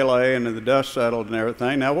after the melee and the dust settled and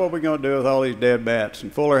everything. Now, what are we going to do with all these dead bats?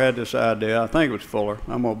 And Fuller had this idea. I think it was Fuller.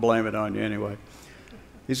 I'm going to blame it on you anyway.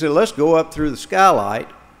 He said, "Let's go up through the skylight,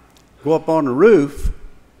 go up on the roof,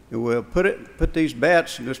 and we'll put these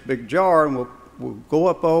bats in this big jar, and we'll go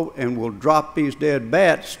up and we'll drop these dead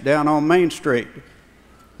bats down on Main Street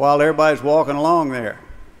while everybody's walking along there."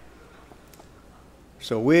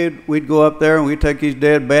 So we'd go up there, and we'd take these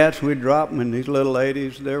dead bats, and we'd drop them, and these little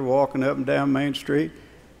ladies, they're walking up and down Main Street,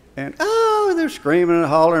 and oh, they're screaming and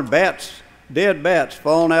hollering, bats, dead bats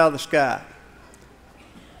falling out of the sky.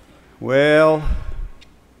 Well,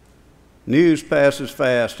 news passes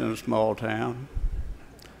fast in a small town,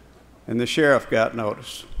 and the sheriff got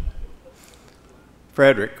notice.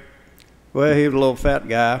 Frederick, well, he was a little fat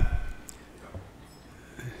guy.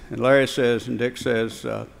 And Larry says, and Dick says,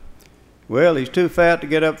 "Well, he's too fat to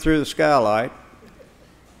get up through the skylight,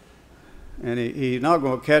 and he's not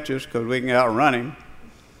going to catch us because we can outrun him."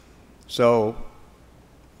 So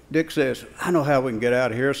Dick says, "I know how we can get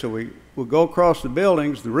out of here." So we'll go across the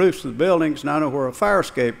buildings, the roofs of the buildings, and I know where a fire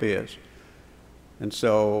escape is. And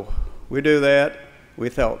so we do that. We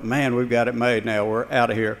thought, man, we've got it made now. We're out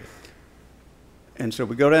of here. And so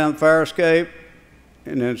we go down the fire escape,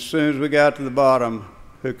 and then as soon as we got to the bottom,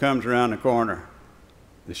 who comes around the corner?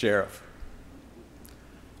 The sheriff.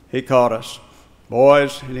 He caught us,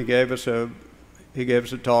 boys, and he gave us a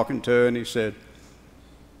talking to, and he said,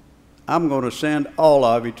 "I'm going to send all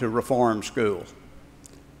of you to reform school."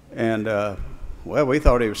 And well, we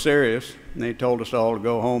thought he was serious, and he told us all to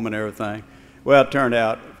go home and everything. Well, it turned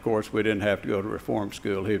out, of course, we didn't have to go to reform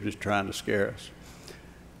school. He was just trying to scare us.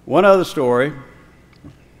 One other story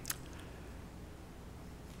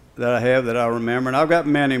that I have that I remember, and I've got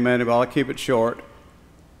many, but I'll keep it short.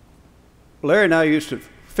 Larry and I used to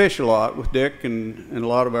fish a lot with Dick and a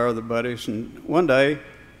lot of our other buddies, and one day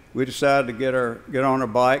we decided to get on our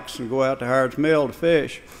bikes and go out to Howard's Mill to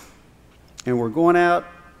fish. And we're going out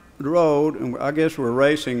the road, and I guess we're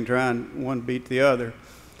racing, trying one to beat the other.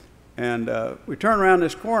 And we turned around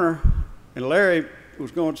this corner, and Larry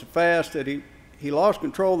was going so fast that he lost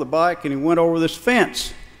control of the bike, and he went over this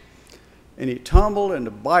fence. And he tumbled, and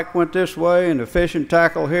the bike went this way, and the fishing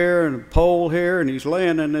tackle here, and the pole here, and he's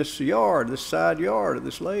laying in this yard, this side yard of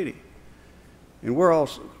this lady. And we're all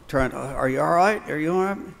trying, "Are you all right? Are you all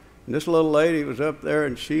right?" And this little lady was up there,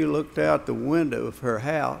 and she looked out the window of her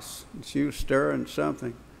house, and she was stirring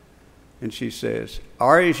something. And she says,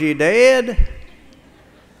 "Are you dead?"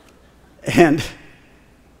 And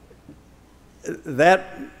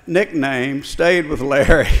that nickname stayed with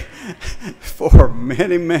Larry for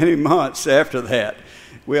many, many months after that.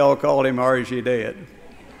 We all called him R.G. Dead.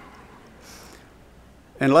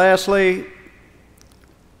 And lastly,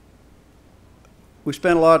 we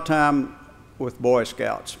spent a lot of time with Boy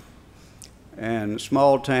Scouts. And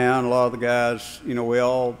small town, a lot of the guys, we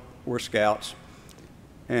all were scouts.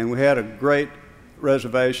 And we had a great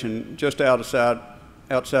reservation just outside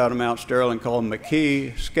of Mount Sterling called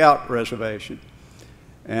McKee Scout Reservation.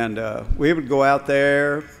 And we would go out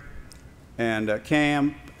there and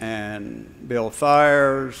camp and build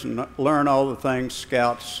fires and learn all the things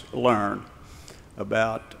scouts learn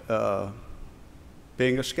about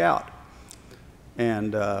being a scout.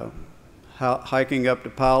 And hiking up to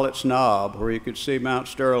Pilot's Knob, where you could see Mount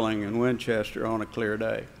Sterling and Winchester on a clear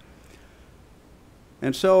day.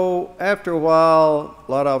 And so after a while,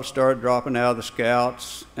 a lot of us started dropping out of the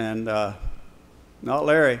Scouts, and not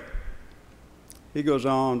Larry. He goes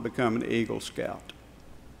on to become an Eagle Scout.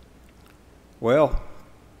 Well,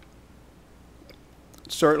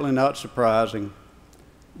 it's certainly not surprising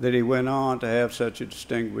that he went on to have such a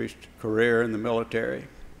distinguished career in the military.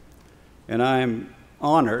 And I am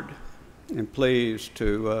honored and pleased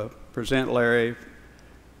to present Larry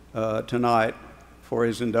tonight for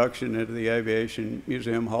his induction into the Aviation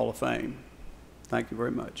Museum Hall of Fame. Thank you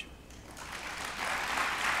very much.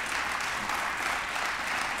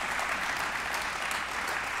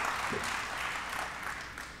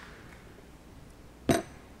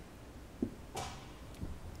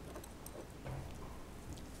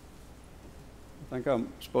 I think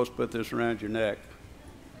I'm supposed to put this around your neck.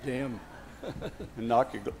 Damn. And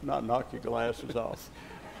not knock your glasses off.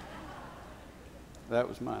 That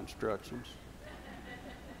was my instructions.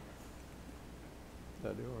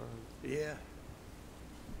 Did I do all right? Yeah.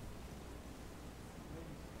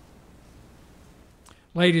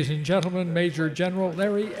 Ladies and gentlemen, Major General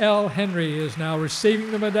Larry L. Henry is now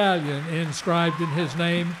receiving the medallion inscribed in his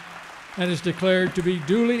name and is declared to be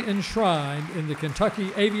duly enshrined in the Kentucky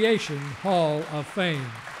Aviation Hall of Fame.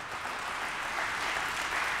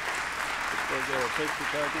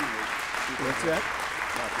 What's that?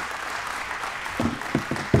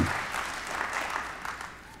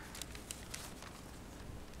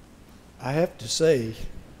 I have to say,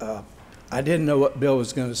 I didn't know what Bill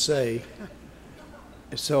was going to say,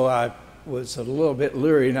 so I was a little bit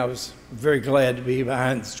leery, and I was very glad to be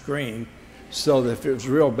behind the screen so that if it was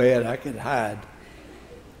real bad, I could hide.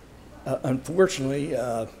 Unfortunately,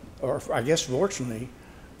 or I guess fortunately,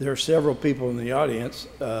 there are several people in the audience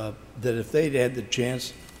that if they'd had the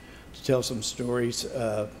chance to tell some stories,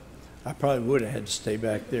 I probably would have had to stay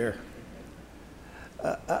back there.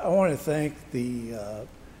 I want to thank the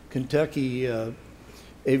Kentucky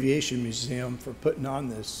Aviation Museum for putting on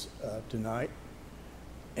this tonight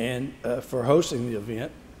and for hosting the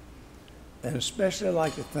event. And especially I'd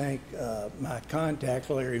like to thank my contact,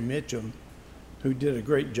 Larry Mitchum, who did a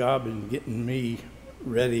great job in getting me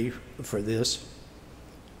ready for this.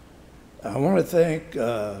 I want to thank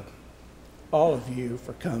all of you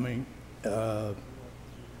for coming.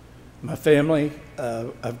 My family,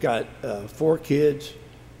 I've got 4 kids,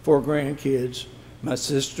 4 grandkids, my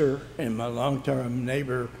sister, and my longtime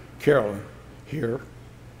neighbor, Carolyn, here.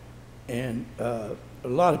 And a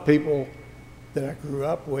lot of people that I grew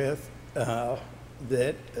up with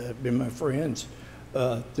that have been my friends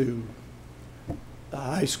through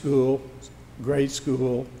high school, grade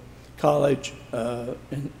school, college,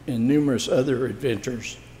 and numerous other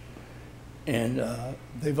adventures. And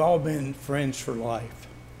they've all been friends for life.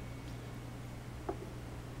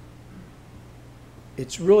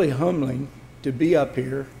 It's really humbling to be up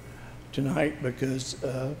here tonight because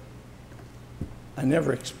I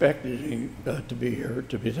never expected to be here,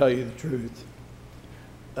 to tell you the truth.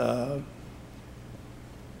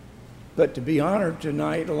 But to be honored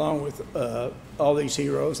tonight along with all these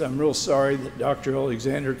heroes, I'm real sorry that Dr.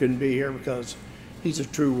 Alexander couldn't be here because he's a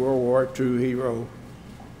true World War II hero.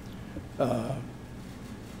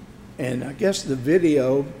 And I guess the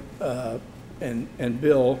video and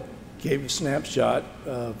Bill gave a snapshot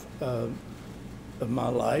of my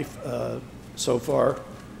life so far.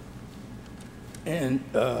 And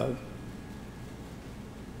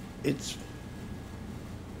it's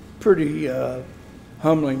pretty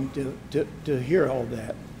humbling to hear all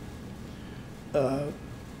that.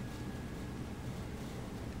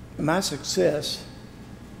 My success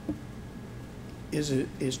is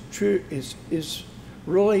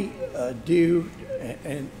really due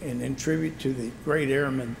and in tribute to the great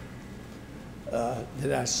airmen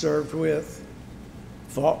that I served with,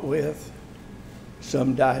 fought with,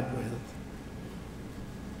 some died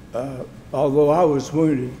with. Although I was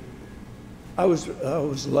wounded, I was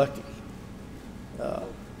lucky.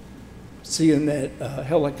 Seeing that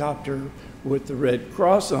helicopter with the Red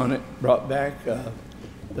Cross on it brought back a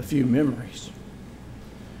few memories.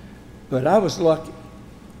 But I was lucky.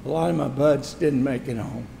 A lot of my buds didn't make it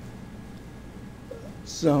home.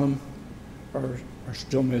 Some are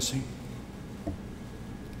still missing.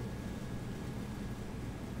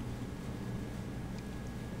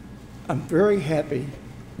 I'm very happy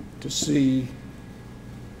to see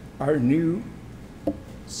our new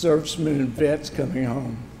servicemen and vets coming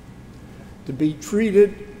home to be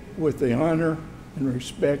treated with the honor and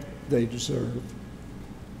respect they deserve.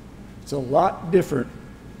 It's a lot different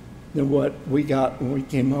than what we got when we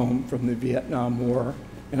came home from the Vietnam War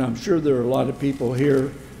And I'm sure there are a lot of people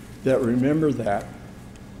here that remember that.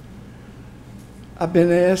 I've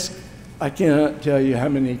been asked, I cannot tell you how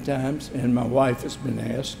many times, and my wife has been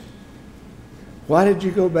asked, why did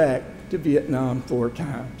you go back to Vietnam 4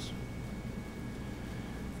 times?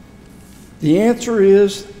 The answer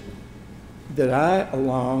is that I,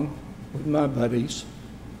 along with my buddies,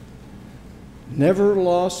 never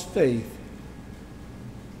lost faith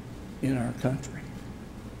in our country.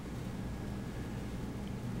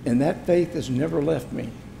 And that faith has never left me.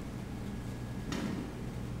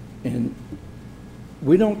 And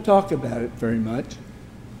we don't talk about it very much,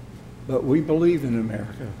 but we believe in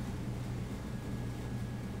America.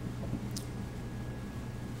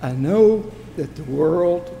 I know that the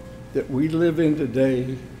world that we live in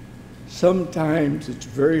today, sometimes it's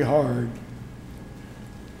very hard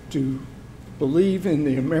to believe in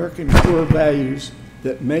the American core values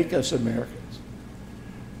that make us Americans.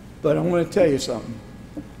 But I want to tell you something.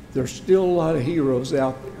 There's still a lot of heroes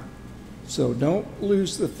out there. So don't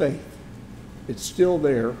lose the faith. It's still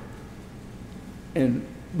there, and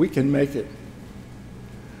we can make it.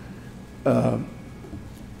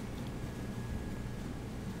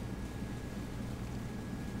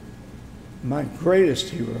 My greatest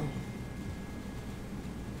hero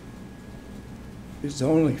is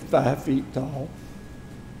only 5 feet tall.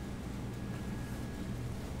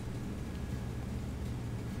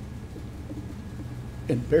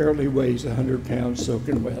 And barely weighs 100 pounds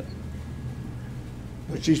soaking wet.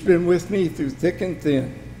 But she's been with me through thick and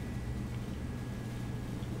thin.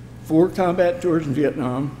 4 combat tours in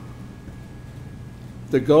Vietnam,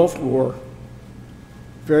 the Gulf War,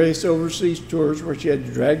 various overseas tours where she had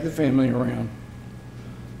to drag the family around,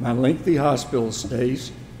 my lengthy hospital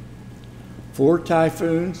stays, 4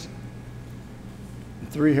 typhoons,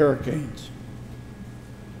 and 3 hurricanes.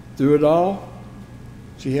 Through it all,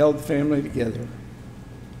 she held the family together.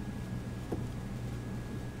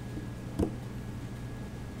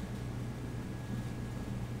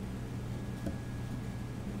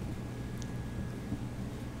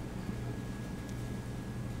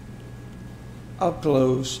 I'll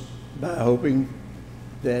close by hoping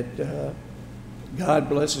that God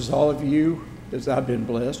blesses all of you as I've been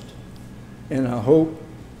blessed, and I hope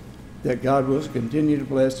that God will continue to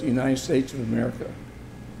bless the United States of America.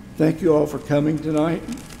 Thank you all for coming tonight,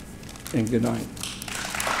 and good night.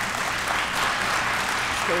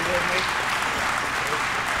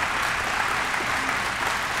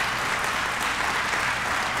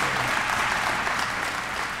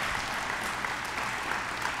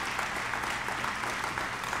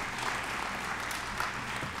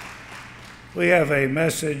 We have a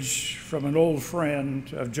message from an old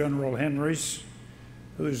friend of General Henry's,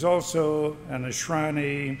 who is also an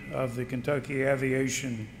enshrinee of the Kentucky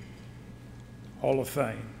Aviation Hall of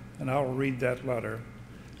Fame. And I'll read that letter.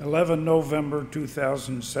 11 November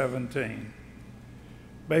 2017.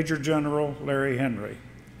 Major General Larry Henry,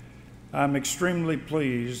 I'm extremely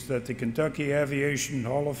pleased that the Kentucky Aviation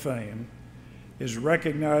Hall of Fame is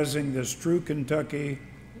recognizing this true Kentucky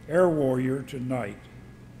air warrior tonight.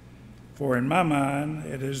 For in my mind,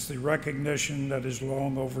 it is the recognition that is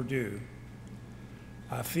long overdue.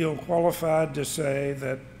 I feel qualified to say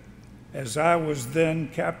that as I was then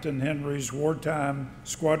Captain Henry's wartime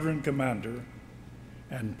squadron commander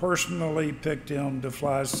and personally picked him to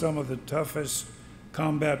fly some of the toughest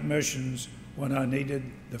combat missions when I needed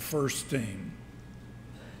the first team.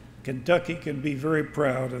 Kentucky can be very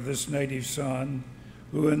proud of this native son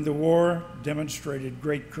who in the war demonstrated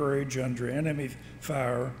great courage under enemy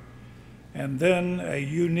fire and then a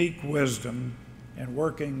unique wisdom in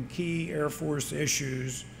working key Air Force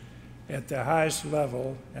issues at the highest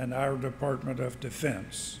level in our Department of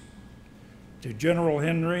Defense. To General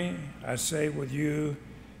Henry, I say with you,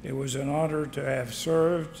 it was an honor to have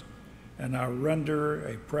served, and I render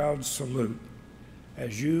a proud salute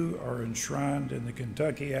as you are enshrined in the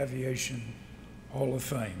Kentucky Aviation Hall of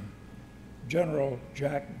Fame. General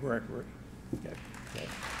Jack Gregory. Okay.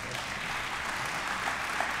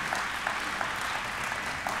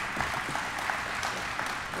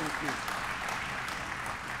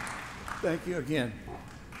 Thank you again.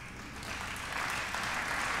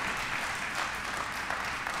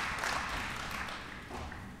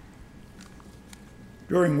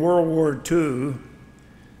 During World War II,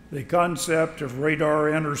 the concept of radar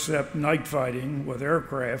intercept night fighting with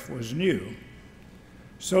aircraft was new.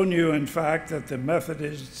 So new, in fact, that the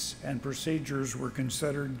methods and procedures were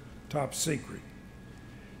considered top secret.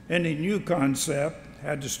 Any new concept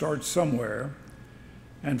had to start somewhere,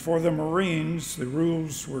 and for the Marines, the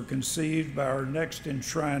rules were conceived by our next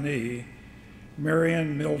enshrinee,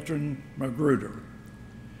 Marion Milton Magruder.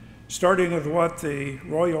 Starting with what the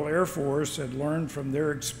Royal Air Force had learned from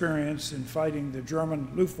their experience in fighting the German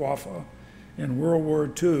Luftwaffe in World War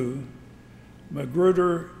II,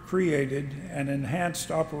 Magruder created an enhanced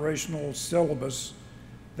operational syllabus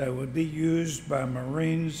that would be used by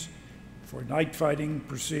Marines for night fighting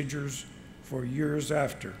procedures for years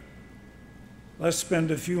after. Let's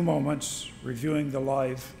spend a few moments reviewing the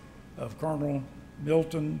life of Colonel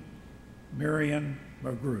Milton Marion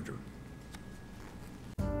Magruder.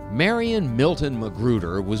 Marion Milton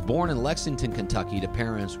Magruder was born in Lexington, Kentucky to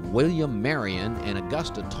parents William Marion and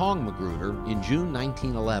Augusta Tong Magruder in June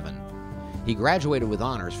 1911. He graduated with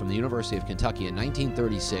honors from the University of Kentucky in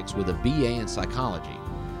 1936 with a BA in psychology.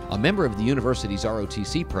 A member of the university's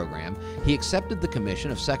ROTC program, he accepted the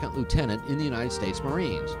commission of second lieutenant in the United States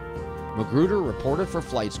Marines. Magruder reported for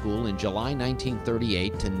flight school in July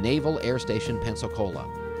 1938 to Naval Air Station Pensacola.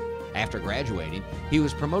 After graduating, he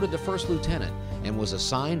was promoted to first lieutenant and was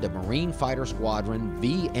assigned to Marine Fighter Squadron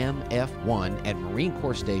VMF-1 at Marine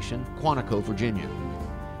Corps Station, Quantico, Virginia.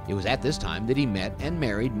 It was at this time that he met and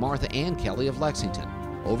married Martha Ann Kelly of Lexington.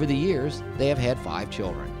 Over the years, they have had 5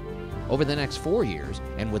 children. Over the next 4 years,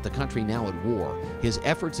 and with the country now at war, his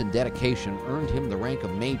efforts and dedication earned him the rank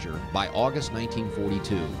of major by August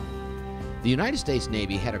 1942. The United States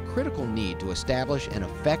Navy had a critical need to establish an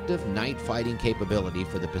effective night fighting capability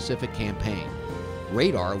for the Pacific Campaign.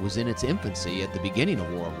 Radar was in its infancy at the beginning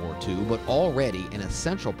of World War II, but already an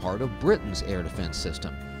essential part of Britain's air defense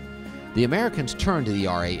system. The Americans turned to the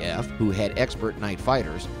RAF, who had expert night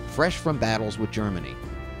fighters, fresh from battles with Germany.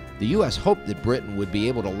 The U.S. hoped that Britain would be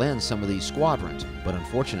able to lend some of these squadrons, but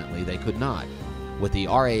unfortunately they could not. What the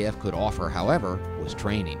RAF could offer, however, was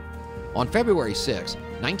training. On February 6,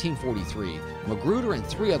 1943, Magruder and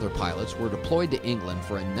 3 other pilots were deployed to England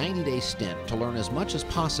for a 90-day stint to learn as much as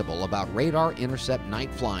possible about radar intercept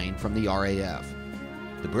night flying from the RAF.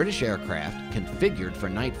 The British aircraft, configured for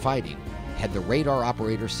night fighting, had the radar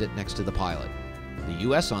operator sit next to the pilot. The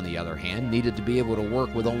U.S., on the other hand, needed to be able to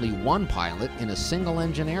work with only one pilot in a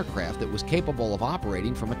single-engine aircraft that was capable of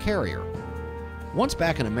operating from a carrier. Once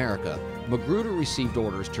back in America, Magruder received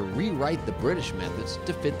orders to rewrite the British methods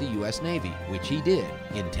to fit the U.S. Navy, which he did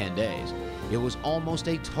in 10 days. It was almost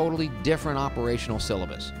a totally different operational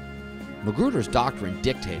syllabus. Magruder's doctrine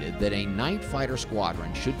dictated that a night fighter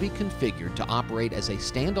squadron should be configured to operate as a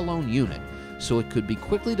standalone unit so it could be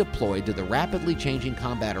quickly deployed to the rapidly changing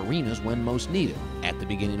combat arenas when most needed, at the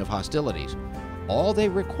beginning of hostilities. All they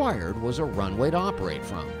required was a runway to operate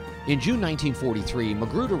from. In June 1943,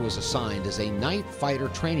 Magruder was assigned as a night fighter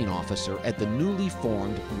training officer at the newly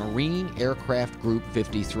formed Marine Aircraft Group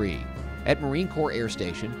 53 at Marine Corps Air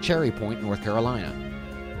Station, Cherry Point, North Carolina.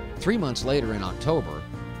 3 months later, in October,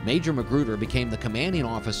 Major Magruder became the commanding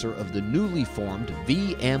officer of the newly formed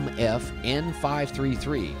VMF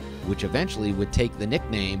N533, which eventually would take the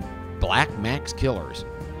nickname Black Max Killers.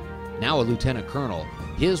 Now a lieutenant colonel,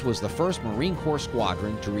 his was the first Marine Corps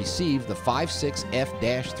squadron to receive the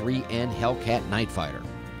 56F-3N Hellcat night fighter.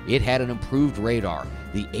 It had an improved radar,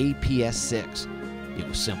 the APS-6. It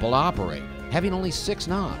was simple to operate, having only 6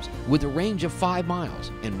 knobs, with a range of 5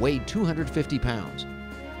 miles, and weighed 250 pounds.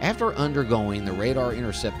 After undergoing the radar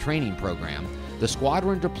intercept training program, the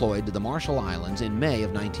squadron deployed to the Marshall Islands in May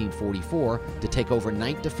of 1944 to take over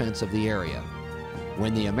night defense of the area.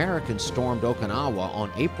 When the Americans stormed Okinawa on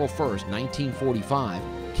April 1, 1945,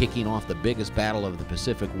 kicking off the biggest battle of the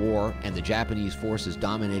Pacific War and the Japanese forces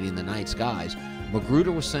dominating the night skies,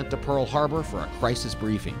 Magruder was sent to Pearl Harbor for a crisis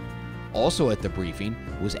briefing. Also at the briefing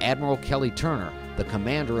was Admiral Kelly Turner, the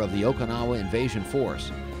commander of the Okinawa invasion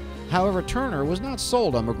force. However, Turner was not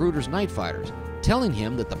sold on Magruder's night fighters, telling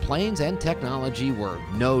him that the planes and technology were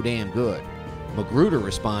no damn good. Magruder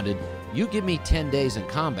responded, "You give me 10 days in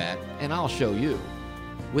combat and I'll show you."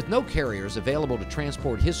 With no carriers available to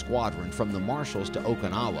transport his squadron from the Marshalls to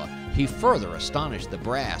Okinawa, he further astonished the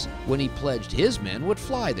brass when he pledged his men would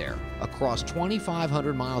fly there, across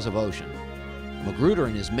 2,500 miles of ocean. Magruder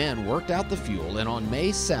and his men worked out the fuel, and on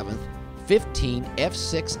May 7th, 15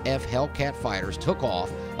 F-6F Hellcat fighters took off,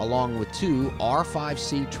 along with 2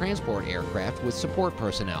 R-5C transport aircraft with support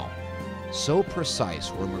personnel. So precise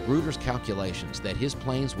were Magruder's calculations that his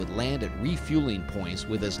planes would land at refueling points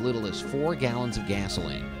with as little as 4 gallons of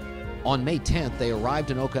gasoline. On May 10th, they arrived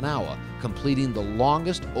in Okinawa, completing the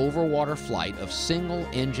longest overwater flight of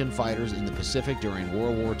single-engine fighters in the Pacific during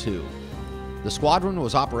World War II. The squadron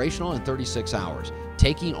was operational in 36 hours,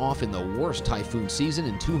 taking off in the worst typhoon season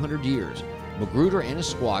in 200 years. Magruder and his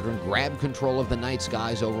squadron grabbed control of the night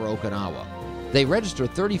skies over Okinawa. They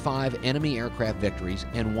registered 35 enemy aircraft victories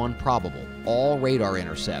and 1 probable, all radar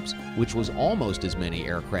intercepts, which was almost as many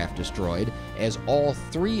aircraft destroyed as all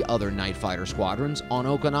 3 other night fighter squadrons on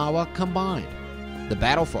Okinawa combined. The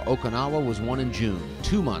battle for Okinawa was won in June,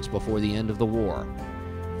 2 months before the end of the war.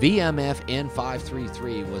 VMF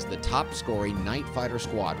N533 was the top-scoring night fighter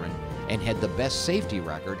squadron and had the best safety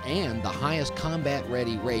record and the highest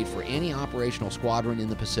combat-ready rate for any operational squadron in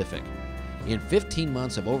the Pacific. In 15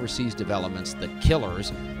 months of overseas developments, the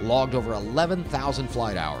Killers logged over 11,000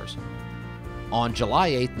 flight hours. On July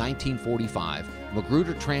 8, 1945,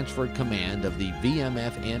 Magruder transferred command of the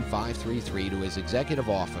VMF N533 to his executive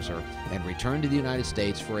officer and returned to the United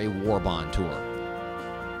States for a war bond tour.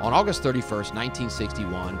 On August 31,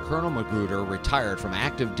 1961, Colonel Magruder retired from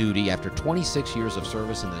active duty after 26 years of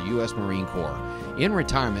service in the U.S. Marine Corps. In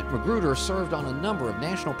retirement, Magruder served on a number of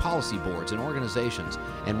national policy boards and organizations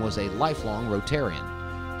and was a lifelong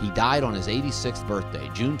Rotarian. He died on his 86th birthday,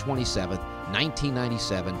 June 27,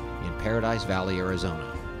 1997, in Paradise Valley,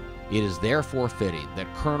 Arizona. It is therefore fitting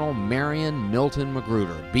that Colonel Marion Milton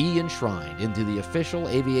Magruder be enshrined into the official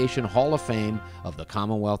Aviation Hall of Fame of the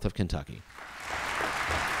Commonwealth of Kentucky.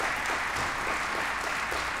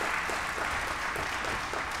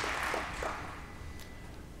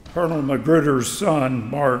 Colonel Magruder's son,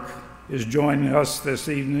 Mark, is joining us this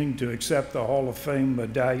evening to accept the Hall of Fame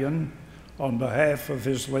medallion on behalf of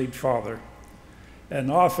his late father.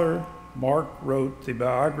 An author, Mark wrote the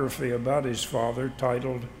biography about his father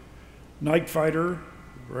titled Night Fighter,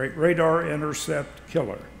 Radar Intercept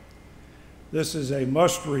Killer. This is a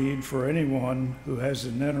must-read for anyone who has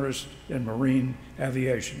an interest in marine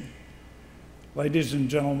aviation. Ladies and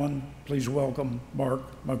gentlemen, please welcome Mark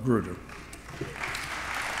Magruder.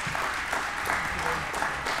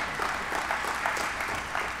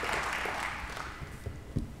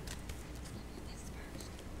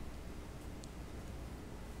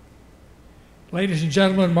 Ladies and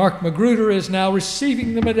gentlemen, Mark Magruder is now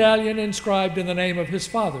receiving the medallion inscribed in the name of his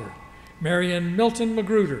father, Marion Milton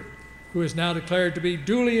Magruder, who is now declared to be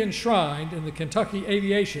duly enshrined in the Kentucky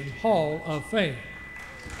Aviation Hall of Fame.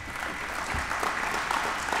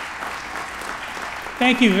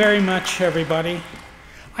 Thank you very much, everybody.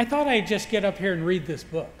 I thought I'd just get up here and read this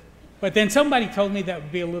book, but then somebody told me that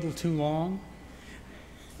would be a little too long.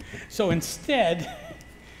 So instead,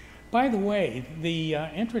 by the way, the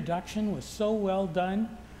introduction was so well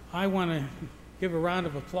done. I want to give a round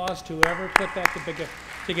of applause to whoever put that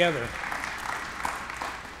together.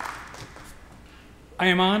 I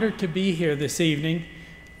am honored to be here this evening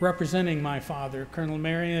representing my father, Colonel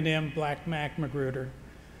Marion M. Black Mac Magruder,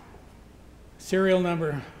 serial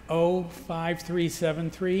number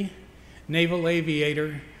 05373, Naval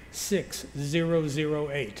Aviator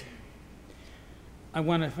 6008. I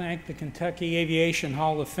want to thank the Kentucky Aviation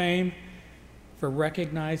Hall of Fame for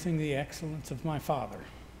recognizing the excellence of my father,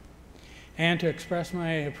 and to express my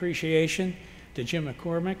appreciation to Jim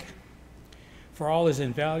McCormick for all his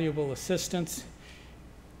invaluable assistance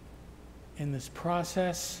in this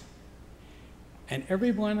process, and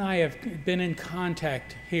everyone I have been in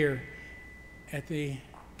contact here at the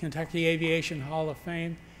Kentucky Aviation Hall of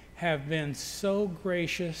Fame have been so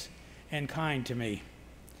gracious and kind to me.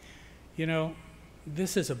 You know,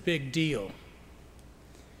 this is a big deal.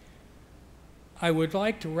 I would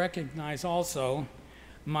like to recognize also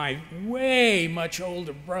my way much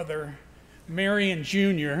older brother, Marion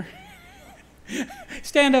Jr.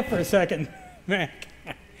 Stand up for a second, Mac.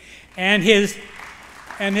 And his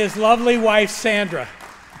lovely wife, Sandra.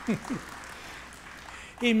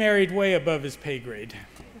 He married way above his pay grade.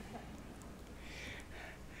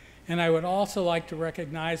 And I would also like to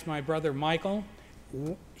recognize my brother, Michael.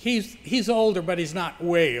 He's older, but he's not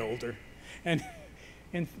way older. And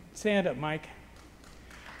stand up, Mike.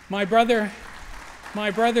 My brothers,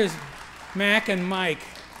 Mac and Mike,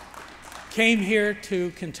 came here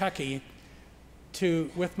to Kentucky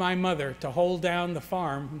with my mother to hold down the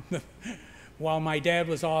farm while my dad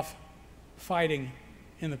was off fighting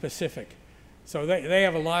in the Pacific. So they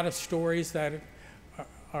have a lot of stories that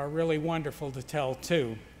are really wonderful to tell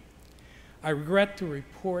too. I regret to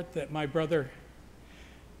report that my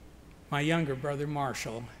younger brother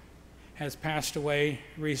Marshall has passed away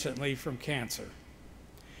recently from cancer,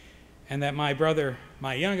 and that my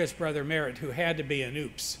youngest brother Merritt, who had to be an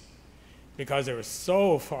oops because they were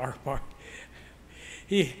so far apart,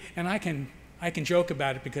 and I can joke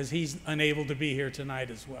about it because he's unable to be here tonight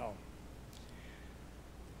as well.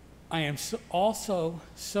 I am also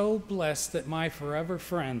so blessed that my forever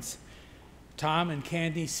friends, Tom and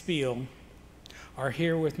Candy Spiel, are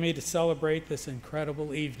here with me to celebrate this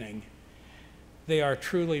incredible evening. They are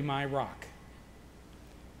truly my rock.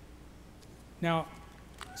 Now,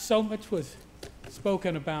 so much was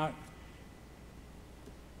spoken about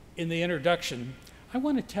in the introduction. I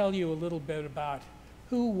want to tell you a little bit about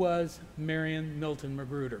who was Marion Milton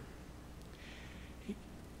Magruder.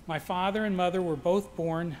 My father and mother were both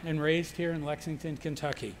born and raised here in Lexington,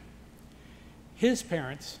 Kentucky. His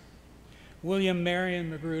parents, William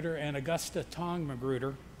Marion Magruder and Augusta Tong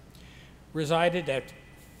Magruder, resided at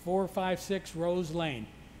 456 Rose Lane,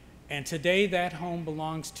 and today that home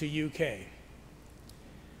belongs to UK.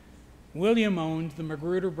 William owned the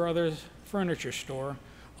Magruder Brothers Furniture Store,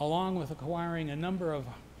 along with acquiring a number of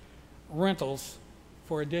rentals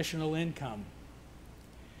for additional income.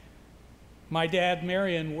 My dad,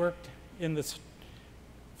 Marion, worked in the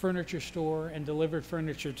furniture store and delivered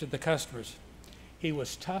furniture to the customers. He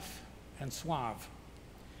was tough and suave.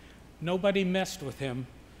 Nobody messed with him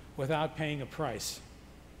without paying a price.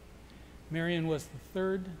 Marion was the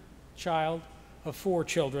third child of 4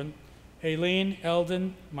 children: Aileen,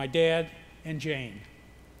 Eldon, my dad, and Jane.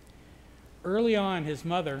 Early on, his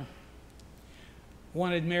mother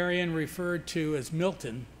wanted Marion referred to as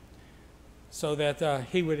Milton so that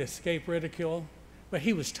he would escape ridicule, but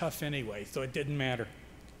he was tough anyway, so it didn't matter.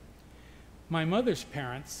 My mother's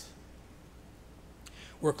parents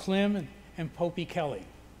were Clem and Popey Kelly.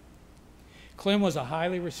 Clem was a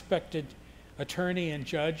highly respected attorney and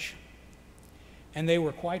judge, and they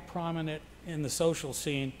were quite prominent in the social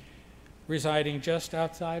scene, residing just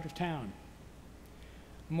outside of town.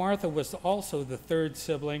 Martha was also the third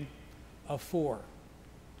sibling of 4: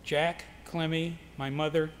 Jack, Clemmy, my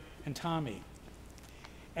mother, and Tommy.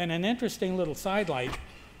 And an interesting little sidelight,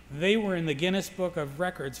 they were in the Guinness Book of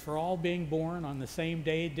Records for all being born on the same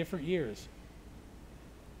day, different years.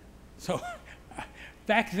 So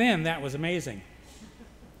back then, that was amazing.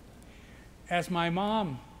 As my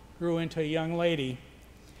mom grew into a young lady,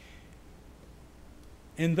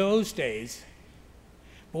 in those days,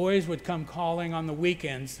 boys would come calling on the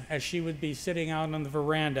weekends as she would be sitting out on the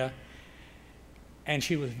veranda, and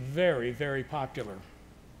she was very, very popular.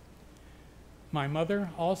 My mother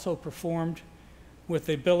also performed with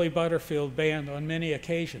the Billy Butterfield Band on many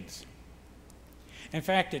occasions. In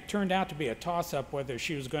fact, it turned out to be a toss-up whether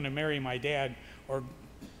she was going to marry my dad or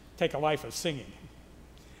take a life of singing.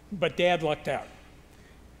 But Dad lucked out.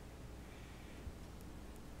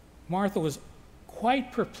 Martha was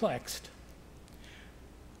quite perplexed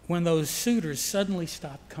when those suitors suddenly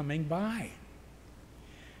stopped coming by.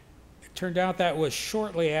 It turned out that was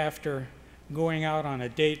shortly after going out on a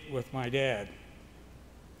date with my dad.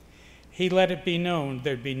 He let it be known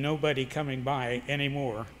there'd be nobody coming by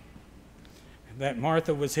anymore, that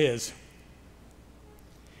Martha was his.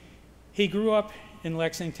 He grew up in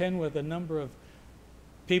Lexington with a number of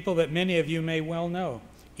people that many of you may well know.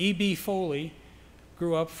 E.B. Foley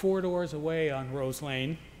grew up 4 doors away on Rose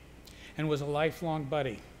Lane and was a lifelong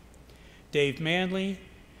buddy. Dave Manley,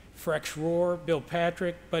 Frex Rohr, Bill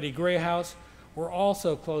Patrick, Buddy Grayhouse were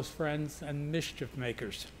also close friends and mischief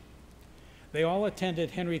makers. They all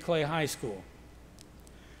attended Henry Clay High School.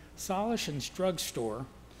 Solish's Drug Store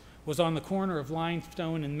was on the corner of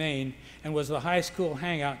Limestone and Main and was the high school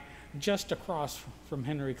hangout just across from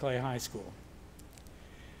Henry Clay High School.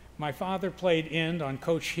 My father played end on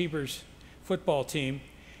Coach Heber's football team,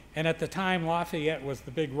 and at the time Lafayette was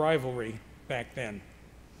the big rivalry back then.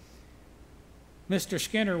 Mr.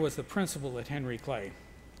 Skinner was the principal at Henry Clay.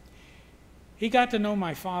 He got to know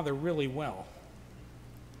my father really well.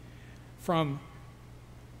 From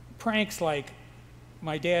pranks like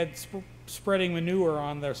my dad spreading manure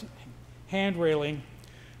on the hand railing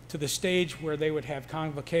to the stage where they would have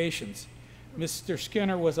convocations. Mr.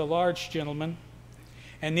 Skinner was a large gentleman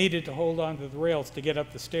and needed to hold on to the rails to get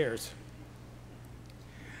up the stairs.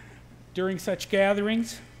 During such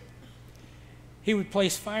gatherings, he would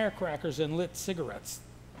place firecrackers and lit cigarettes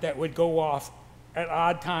that would go off at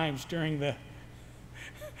odd times during the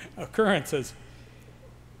occurrences.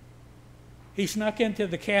 He snuck into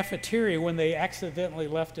the cafeteria when they accidentally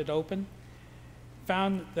left it open,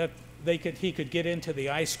 found that he could get into the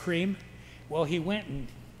ice cream. Well, he went and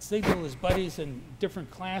signaled his buddies in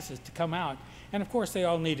different classes to come out, and of course they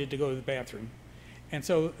all needed to go to the bathroom. And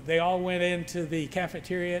so they all went into the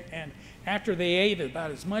cafeteria, and after they ate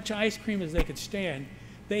about as much ice cream as they could stand,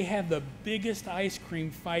 they had the biggest ice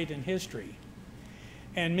cream fight in history.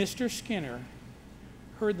 And Mr. Skinner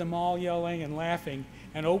heard them all yelling and laughing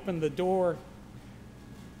and opened the door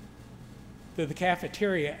to the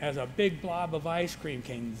cafeteria as a big blob of ice cream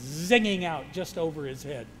came zinging out just over his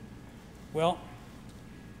head. Well,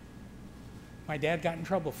 my dad got in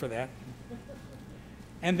trouble for that.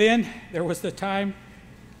 And then there was the time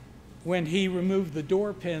when he removed the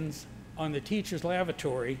door pins on the teacher's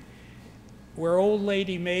lavatory where old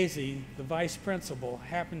lady Maisie, the vice principal,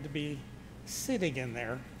 happened to be sitting in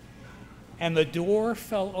there, and the door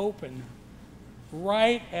fell open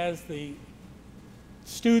right as the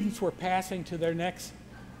students were passing to their next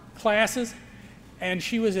classes, and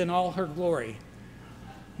she was in all her glory.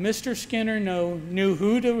 Mr. Skinner knew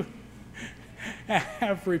who to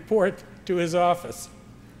have report to his office.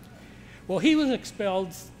 Well, he was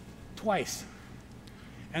expelled twice,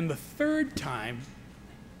 and the third time,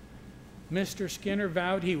 Mr. Skinner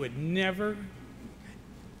vowed he would never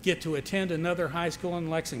get to attend another high school in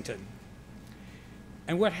Lexington.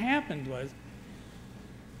 And what happened was,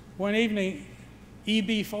 one evening,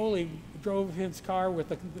 E.B. Foley drove his car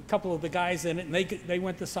with a couple of the guys in it, and they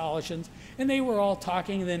went to Solutions, and they were all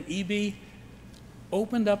talking, and then E.B.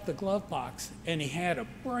 opened up the glove box, and he had a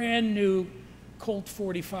brand new Colt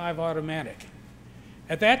 45 automatic.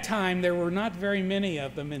 At that time, there were not very many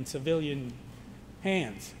of them in civilian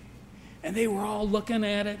hands. And they were all looking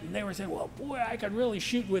at it, and they were saying, well, boy, I could really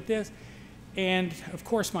shoot with this. And, of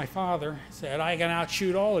course, my father said, I can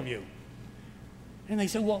outshoot all of you. And they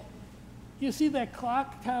said, well, you see that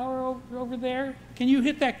clock tower over there? Can you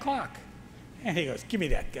hit that clock? And he goes, give me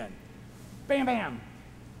that gun. Bam, bam.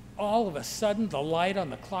 All of a sudden, the light on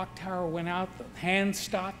the clock tower went out, the hands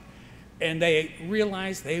stopped, and they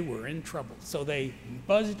realized they were in trouble. So they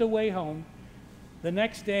buzzed away home. The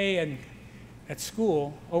next day, and at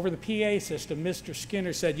school, over the PA system, Mr.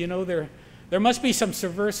 Skinner said, you know, there must be some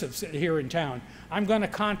subversives here in town. I'm going to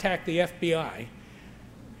contact the FBI.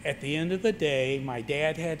 At the end of the day, my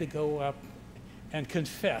dad had to go up and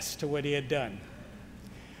confess to what he had done.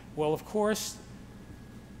 Well, of course,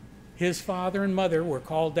 his father and mother were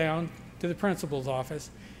called down to the principal's office,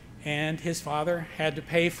 and his father had to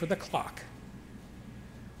pay for the clock.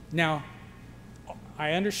 Now,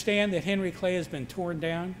 I understand that Henry Clay has been torn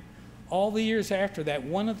down. All the years after that,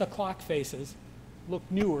 one of the clock faces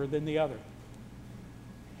looked newer than the other.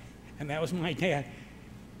 And that was my dad.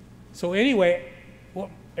 So anyway, well,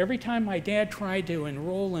 every time my dad tried to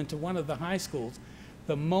enroll into one of the high schools,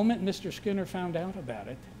 the moment Mr. Skinner found out about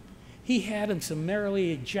it, he had him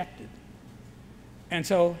summarily ejected. And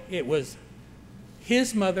so it was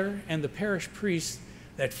his mother and the parish priest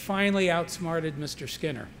that finally outsmarted Mr.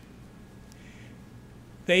 Skinner.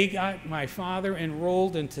 They got my father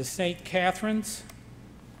enrolled into St. Catherine's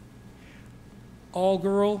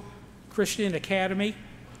all-girl Christian Academy,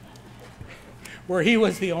 where he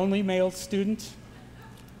was the only male student.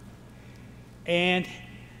 And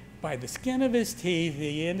by the skin of his teeth,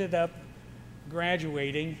 he ended up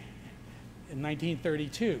graduating in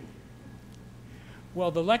 1932.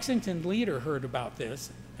 Well, the Lexington Leader heard about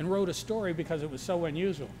this and wrote a story because it was so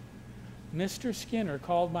unusual. Mr. Skinner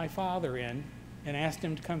called my father in and asked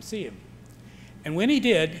him to come see him. And when he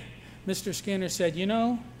did, Mr. Skinner said, you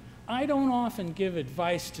know, I don't often give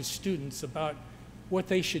advice to students about what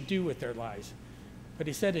they should do with their lives. But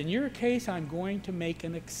he said, in your case, I'm going to make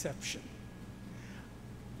an exception.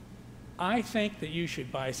 I think that you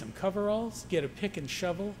should buy some coveralls, get a pick and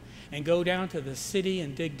shovel, and go down to the city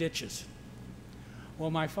and dig ditches. Well,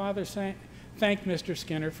 my father thanked Mr.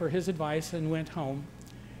 Skinner for his advice and went home.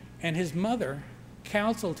 And his mother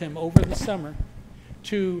counseled him over the summer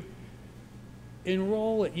to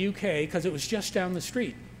enroll at UK because it was just down the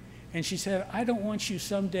street. And she said, I don't want you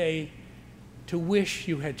someday to wish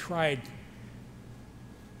you had tried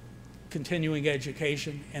continuing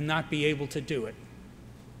education and not be able to do it.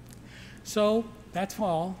 So that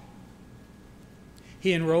fall,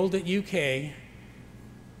 he enrolled at UK,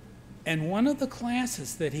 and one of the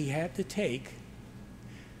classes that he had to take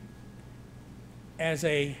as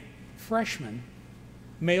a freshman,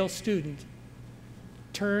 male student,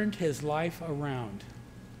 turned his life around,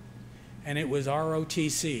 and it was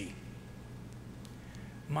ROTC.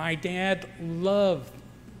 My dad loved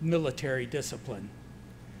military discipline.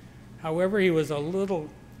 However, he was a little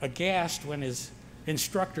aghast when his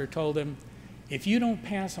instructor told him, if you don't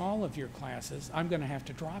pass all of your classes, I'm going to have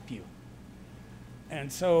to drop you.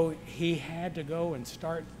 And so he had to go and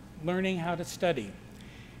start learning how to study.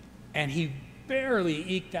 And he barely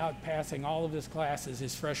eked out passing all of his classes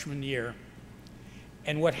his freshman year.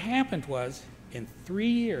 And what happened was, in 3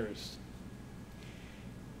 years,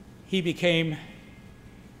 he became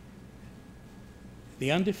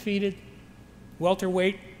the undefeated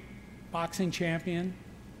welterweight boxing champion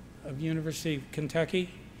of University of Kentucky.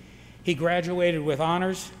 He graduated with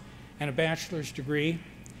honors and a bachelor's degree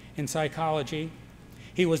in psychology.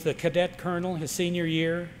 He was the cadet colonel his senior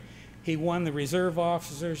year. He won the Reserve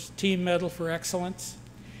Officers Team Medal for Excellence.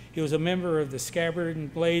 He was a member of the Scabbard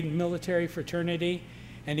and Blade military fraternity,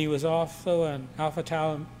 and he was also an Alpha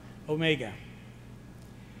Tau Omega.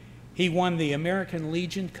 He won the American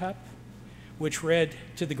Legion Cup, which read,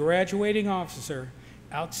 "To the graduating officer,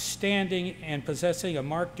 outstanding and possessing a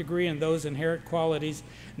marked degree in those inherent qualities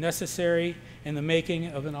necessary in the making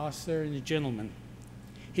of an officer and a gentleman."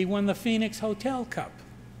 He won the Phoenix Hotel Cup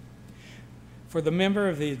for the member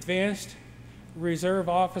of the Advanced Reserve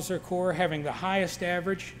Officer Corps having the highest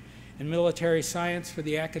average in military science for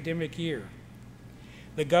the academic year.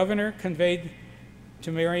 The governor conveyed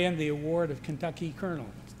to Marion the award of Kentucky Colonel.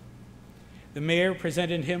 The mayor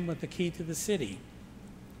presented him with the key to the city.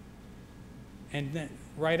 And then,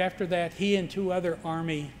 right after that, he and 2 other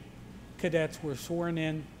Army cadets were sworn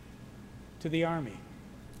in to the Army.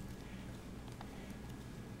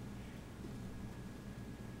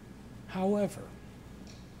 However,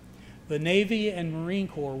 the Navy and Marine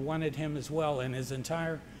Corps wanted him as well. In his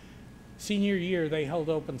entire senior year, they held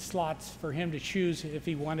open slots for him to choose if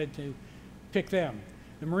he wanted to pick them.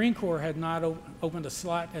 The Marine Corps had not opened a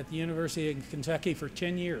slot at the University of Kentucky for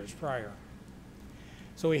 10 years prior.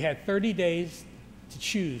 So he had 30 days to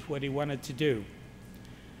choose what he wanted to do.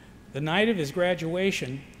 The night of his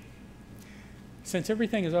graduation, since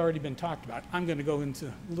everything has already been talked about, I'm going to go into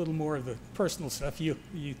a little more of the personal stuff. You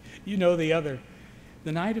know the other.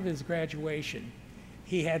 The night of his graduation,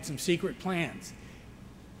 he had some secret plans.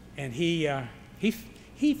 And he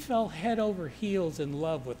fell head over heels in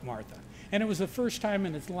love with Martha. And it was the first time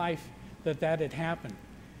in his life that that had happened.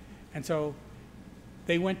 And so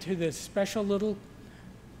they went to this special little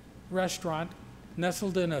restaurant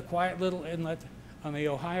nestled in a quiet little inlet on the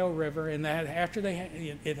Ohio River. And that after they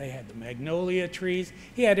had the magnolia trees,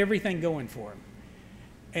 he had everything going for him.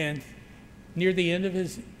 And near the end of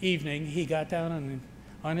his evening, he got down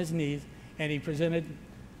on his knees and he presented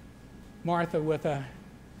Martha with a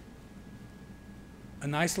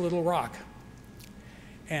nice little rock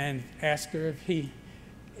and asked her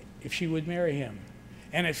if she would marry him.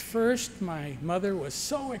 And at first, my mother was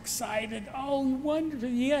so excited. Oh, wonderful,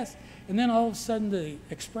 yes. And then all of a sudden, the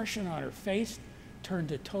expression on her face turned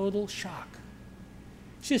to total shock.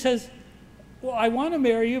 She says, "Well, I want to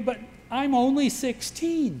marry you, but I'm only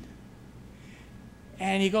 16.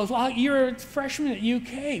 And he goes, "Well, you're a freshman at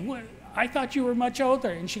UK. What? I thought you were much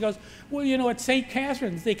older." And she goes, "Well, you know, at St.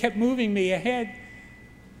 Catherine's, they kept moving me ahead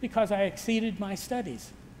because I exceeded my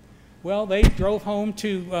studies." Well, they drove home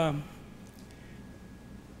to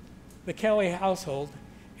the Kelly household,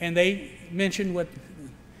 and they mentioned what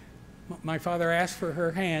my father asked for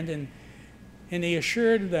her hand, and he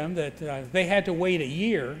assured them that they had to wait a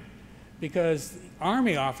year because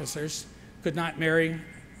Army officers could not marry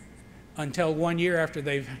until 1 year after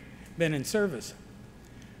they've been in service.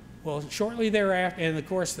 Well, shortly thereafter, and of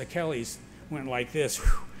course the Kellys went like this,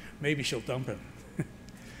 "Whew, maybe she'll dump him."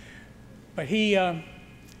 But he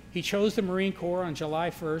chose the Marine Corps on July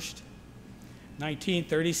 1st,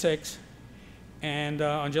 1936, and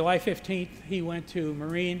on July 15th, he went to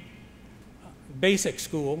Marine Basic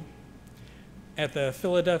School at the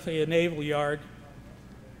Philadelphia Naval Yard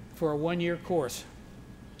for a 1-year course.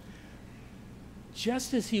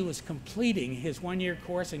 Just as he was completing his 1-year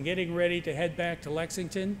course and getting ready to head back to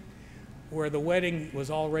Lexington, where the wedding was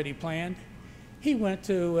already planned, he went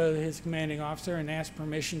to his commanding officer and asked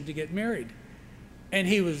permission to get married. And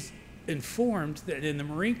he was informed that in the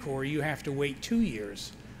Marine Corps, you have to wait 2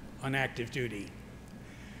 years on active duty.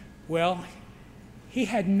 Well, he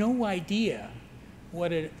had no idea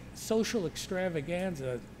what a social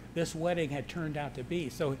extravaganza this wedding had turned out to be.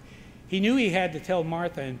 So he knew he had to tell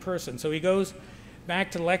Martha in person. So he goes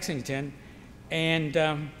back to Lexington,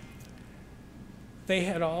 and they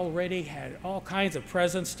had already had all kinds of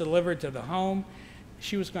presents delivered to the home.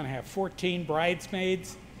 She was going to have 14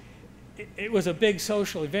 bridesmaids. It was a big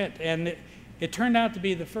social event, and it turned out to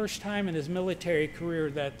be the first time in his military career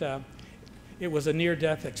that it was a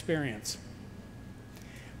near-death experience.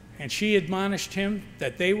 And she admonished him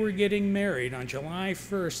that they were getting married on July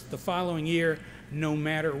 1st the following year, no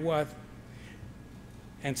matter what.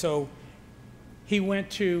 And so he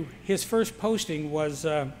went to, his first posting was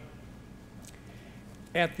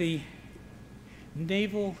at the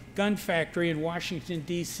Naval Gun Factory in Washington,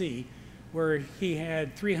 D.C., where he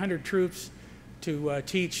had 300 troops to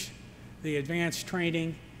teach the advanced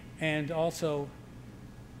training and also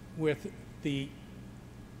with the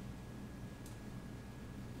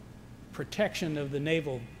protection of the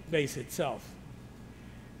naval base itself.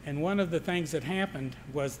 And one of the things that happened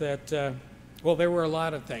was that, well, there were a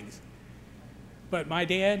lot of things. But my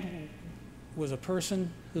dad was a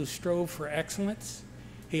person who strove for excellence.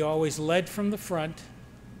 He always led from the front.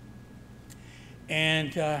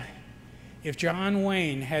 And if John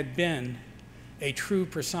Wayne had been a true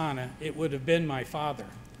persona, it would have been my father.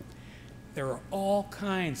 There are all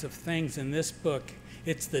kinds of things in this book.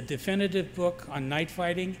 It's the definitive book on night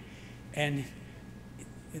fighting, and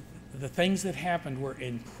the things that happened were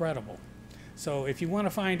incredible. So if you want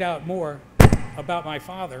to find out more about my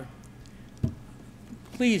father,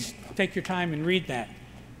 please take your time and read that.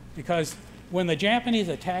 Because when the Japanese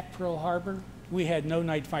attacked Pearl Harbor, we had no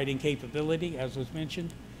night fighting capability, as was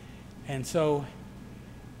mentioned. And so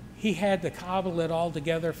he had to cobble it all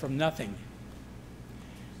together from nothing.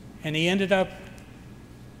 And he ended up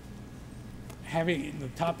having the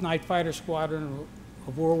top night fighter squadron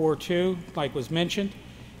of World War II, like was mentioned.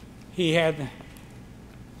 He had,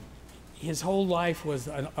 his whole life was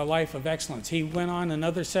a life of excellence. He went on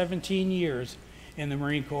another 17 years in the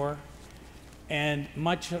Marine Corps, and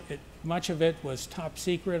much of it was top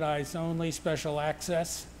secret, eyes only, special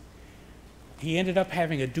access. He ended up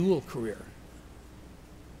having a dual career.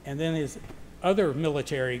 And then his other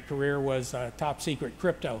military career was top secret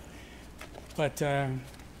crypto. But on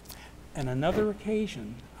another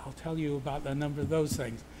occasion, I'll tell you about a number of those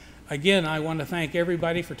things. Again, I want to thank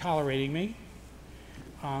everybody for tolerating me.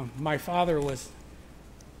 My father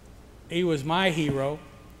he was my hero.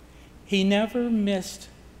 He never missed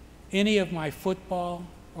any of my football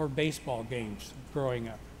or baseball games growing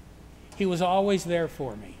up. He was always there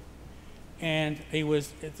for me. And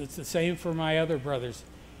it's the same for my other brothers.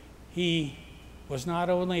 He was not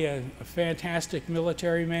only a fantastic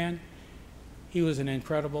military man, he was an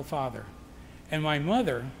incredible father. And my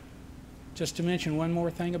mother, just to mention one more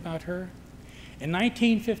thing about her, in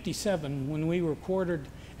 1957, when we were quartered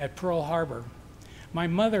at Pearl Harbor, my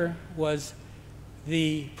mother was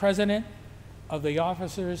the president of the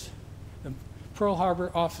Pearl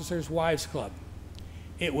Harbor Officers' Wives Club.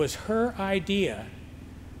 It was her idea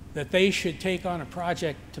that they should take on a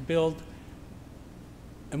project to build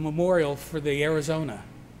a memorial for the Arizona.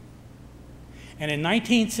 And in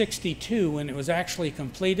 1962, when it was actually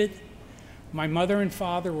completed, my mother and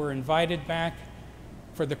father were invited back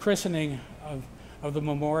for the christening of the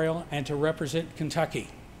memorial and to represent Kentucky.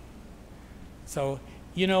 So,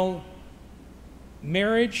 you know,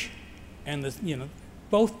 marriage and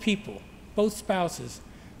both people, both spouses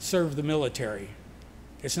serve the military.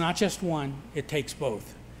 It's not just one, it takes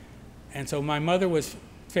both. And so my mother was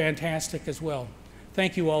fantastic as well.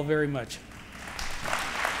 Thank you all very much.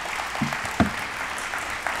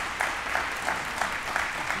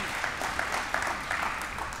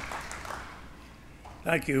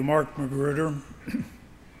 Thank you, Mark Magruder.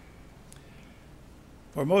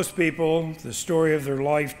 For most people, the story of their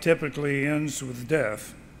life typically ends with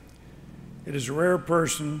death. It is a rare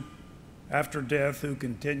person after death who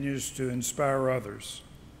continues to inspire others.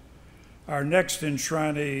 Our next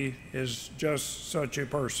enshrinee is just such a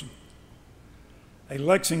person. A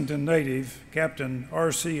Lexington native, Captain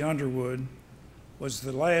R.C. Underwood, was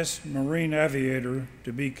the last Marine aviator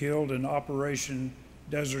to be killed in Operation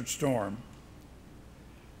Desert Storm.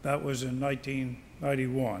 That was in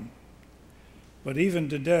 1991. But even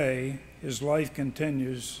today, his life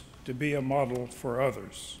continues to be a model for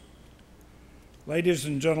others. Ladies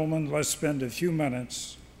and gentlemen, let's spend a few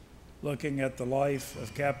minutes looking at the life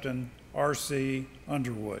of Captain R.C.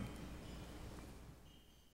 Underwood.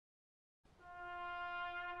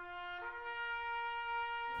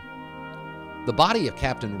 The body of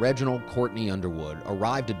Captain Reginald Courtney Underwood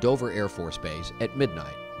arrived at Dover Air Force Base at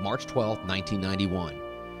midnight, March 12, 1991.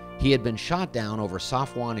 He had been shot down over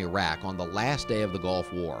Safwan, Iraq on the last day of the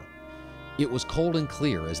Gulf War. It was cold and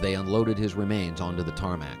clear as they unloaded his remains onto the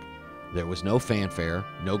tarmac. There was no fanfare,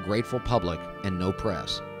 no grateful public, and no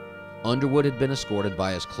press. Underwood had been escorted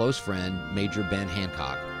by his close friend, Major Ben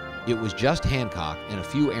Hancock. It was just Hancock and a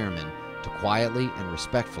few airmen to quietly and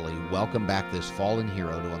respectfully welcome back this fallen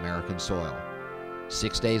hero to American soil.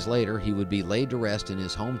 6 days later, he would be laid to rest in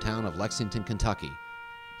his hometown of Lexington, Kentucky.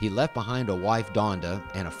 He left behind a wife, Donda,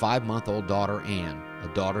 and a 5-month-old daughter, Anne, a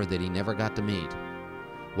daughter that he never got to meet.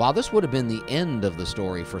 While this would have been the end of the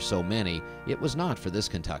story for so many, it was not for this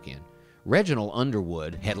Kentuckian. Reginald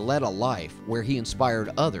Underwood had led a life where he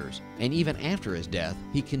inspired others, and even after his death,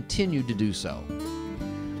 he continued to do so.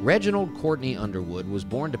 Reginald Courtney Underwood was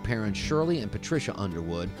born to parents Shirley and Patricia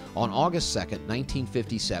Underwood on August 2,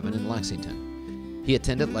 1957 in Lexington. He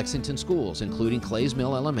attended Lexington schools, including Clays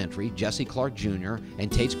Mill Elementary, Jesse Clark Jr.,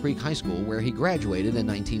 and Tates Creek High School, where he graduated in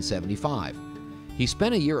 1975. He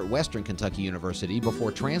spent a year at Western Kentucky University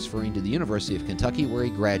before transferring to the University of Kentucky, where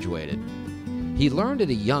he graduated. He learned at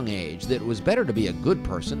a young age that it was better to be a good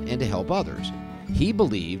person and to help others. He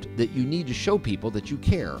believed that you need to show people that you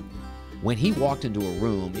care. When he walked into a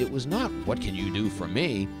room, it was not, "What can you do for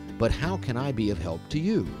me?" but "How can I be of help to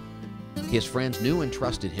you?" His friends knew and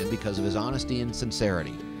trusted him because of his honesty and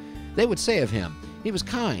sincerity. They would say of him, he was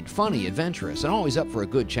kind, funny, adventurous, and always up for a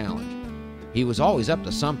good challenge. He was always up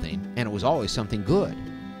to something, and it was always something good.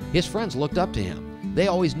 His friends looked up to him. They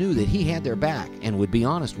always knew that he had their back and would be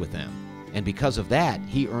honest with them. And because of that,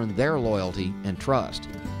 he earned their loyalty and trust.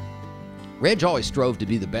 Reg always strove to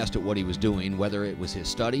be the best at what he was doing, whether it was his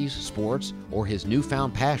studies, sports, or his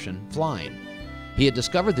newfound passion, flying. He had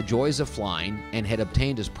discovered the joys of flying and had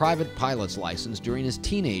obtained his private pilot's license during his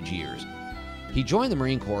teenage years. He joined the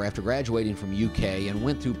Marine Corps after graduating from UK and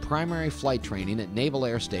went through primary flight training at Naval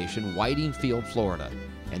Air Station, Whiting Field, Florida,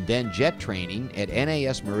 and then jet training at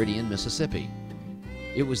NAS Meridian, Mississippi.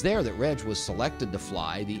 It was there that Reg was selected to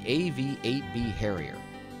fly the AV-8B Harrier.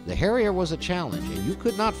 The Harrier was a challenge, and you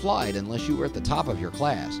could not fly it unless you were at the top of your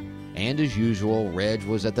class. And as usual, Reg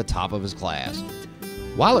was at the top of his class.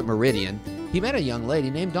 While at Meridian, he met a young lady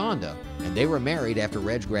named Donda, and they were married after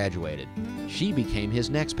Reg graduated. She became his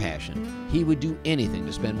next passion. He would do anything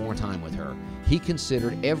to spend more time with her. He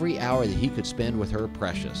considered every hour that he could spend with her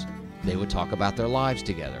precious. They would talk about their lives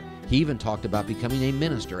together. He even talked about becoming a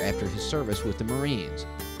minister after his service with the Marines.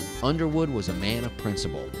 Underwood was a man of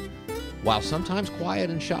principle. While sometimes quiet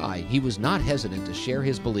and shy, he was not hesitant to share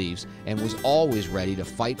his beliefs and was always ready to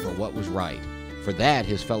fight for what was right. For that,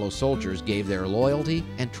 his fellow soldiers gave their loyalty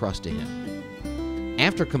and trust to him.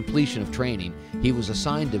 After completion of training, he was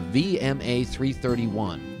assigned to VMA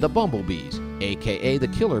 331, the Bumblebees, aka the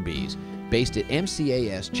Killer Bees, based at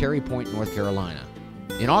MCAS Cherry Point, North Carolina.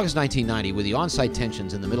 In August 1990, with the on-site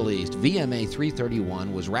tensions in the Middle East, VMA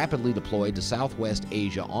 331 was rapidly deployed to Southwest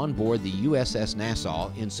Asia on board the USS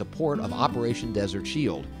Nassau in support of Operation Desert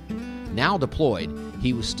Shield. Now deployed,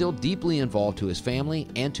 he was still deeply involved to his family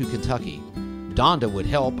and to Kentucky. Donda would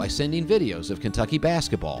help by sending videos of Kentucky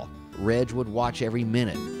basketball. Reg would watch every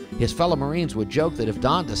minute. His fellow Marines would joke that if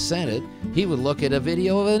Donda sent it, he would look at a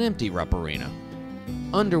video of an empty Rupp Arena.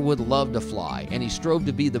 Underwood loved to fly, and he strove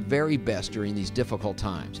to be the very best during these difficult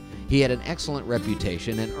times. He had an excellent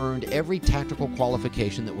reputation and earned every tactical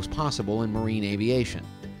qualification that was possible in Marine aviation.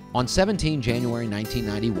 On 17 January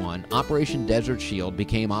 1991, Operation Desert Shield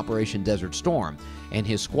became Operation Desert Storm, and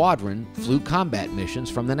his squadron flew combat missions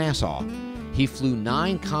from the Nassau. He flew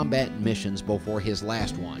 9 combat missions before his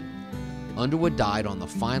last one. Underwood died on the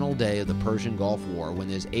final day of the Persian Gulf War when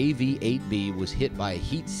his AV-8B was hit by a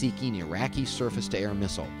heat-seeking Iraqi surface-to-air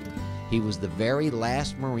missile. He was the very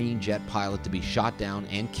last Marine jet pilot to be shot down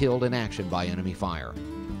and killed in action by enemy fire.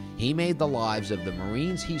 He made the lives of the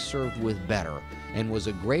Marines he served with better and was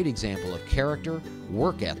a great example of character,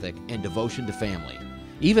 work ethic, and devotion to family.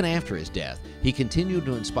 Even after his death, he continued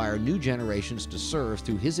to inspire new generations to serve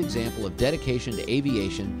through his example of dedication to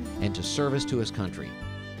aviation and to service to his country.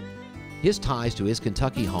 His ties to his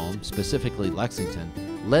Kentucky home, specifically Lexington,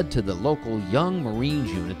 led to the local Young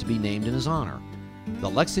Marines Unit to be named in his honor. The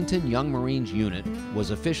Lexington Young Marines Unit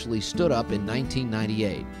was officially stood up in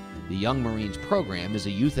 1998. The Young Marines program is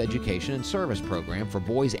a youth education and service program for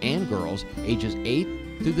boys and girls ages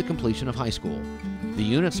 8 through the completion of high school. The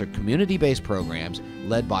units are community-based programs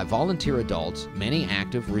led by volunteer adults, many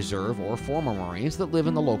active, reserve, or former Marines that live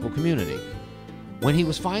in the local community. When he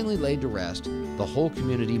was finally laid to rest, the whole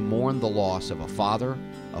community mourned the loss of a father,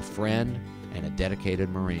 a friend, and a dedicated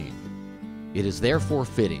Marine. It is therefore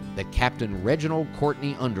fitting that Captain Reginald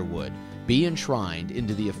Courtney Underwood be enshrined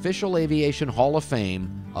into the official Aviation Hall of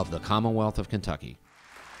Fame of the Commonwealth of Kentucky.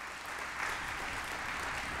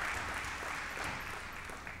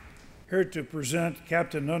 Here to present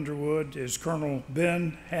Captain Underwood is Colonel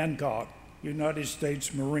Ben Hancock, United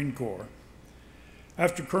States Marine Corps.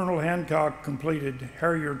 After Colonel Hancock completed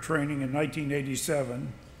Harrier training in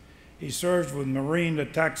 1987, he served with Marine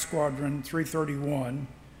Attack Squadron 331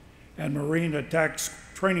 and Marine Attack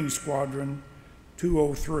Training Squadron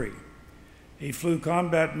 203. He flew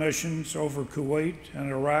combat missions over Kuwait and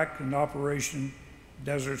Iraq in Operation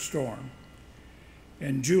Desert Storm.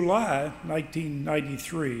 In July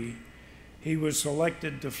 1993, he was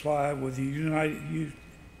selected to fly with the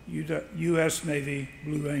U.S. Navy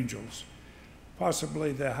Blue Angels,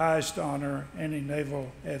 possibly the highest honor any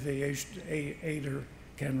naval aviator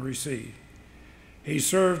can receive. He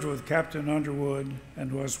served with Captain Underwood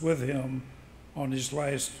and was with him on his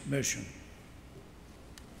last mission.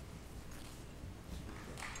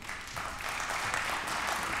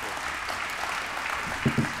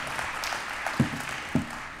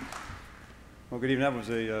 Well, good evening. That was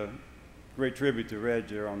a great tribute to Reg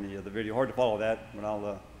there on the video. Hard to follow that, but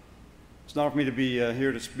it's an honor for me to be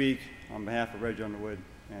here to speak on behalf of Reg Underwood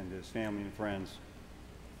and his family and friends.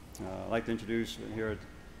 I'd like to introduce here at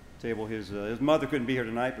the table his mother couldn't be here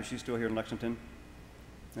tonight, but she's still here in Lexington.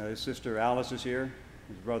 His sister Alice is here,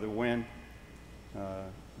 his brother Wynn,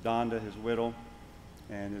 Donda, his widow,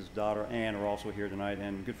 and his daughter Ann are also here tonight,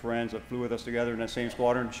 and good friends that flew with us together in that same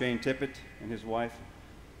squadron. Shane Tippett and his wife,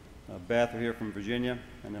 Beth, are here from Virginia,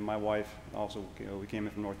 and then my wife also. We came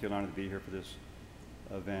in from North Carolina to be here for this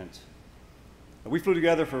event. We flew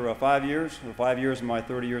together for 5 years. 5 years of my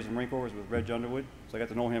 30 years in the Marine Corps was with Reg Underwood, so I got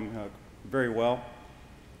to know him very well.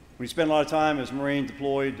 We spent a lot of time as Marine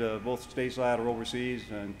deployed, both stateside or overseas,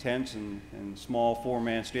 in tents and small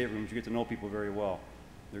four-man staterooms. You get to know people very well,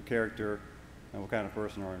 their character, and what kind of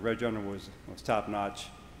person they are. And Reg Underwood was top-notch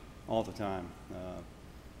all the time.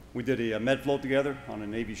 We did a med float together on a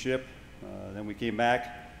Navy ship. Then we came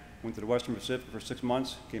back, went to the Western Pacific for 6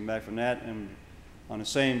 months, came back from that, and on the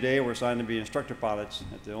same day, we're assigned to be instructor pilots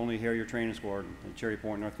at the only Harrier training squadron in Cherry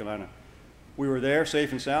Point, North Carolina. We were there,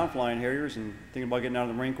 safe and sound, flying Harriers and thinking about getting out of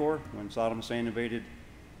the Marine Corps when Saddam Hussein invaded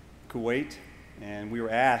Kuwait, and we were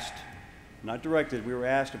asked, not directed, we were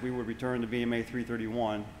asked if we would return to VMA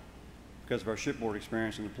 331 because of our shipboard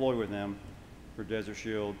experience and deploy with them for Desert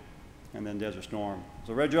Shield and then Desert Storm.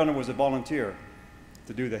 So Reg Underwood was a volunteer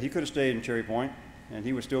to do that. He could have stayed in Cherry Point, and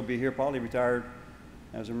he would still be here, probably retired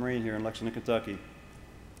as a Marine here in Lexington, Kentucky.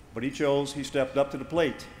 But he stepped up to the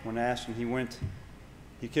plate when asked, and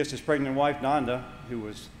he kissed his pregnant wife, Donda, who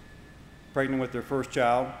was pregnant with their first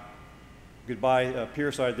child. Goodbye,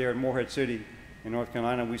 Pierside there in Morehead City in North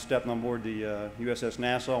Carolina. We stepped on board the USS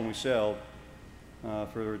Nassau, and we sailed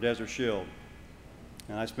for Desert Shield.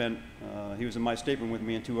 And he was in my stateroom with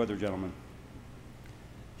me and 2 other gentlemen.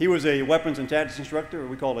 He was a weapons and tactics instructor, or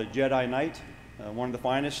we call it a Jedi Knight, one of the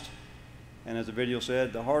finest. And as the video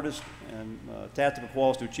said, the hardest and tactical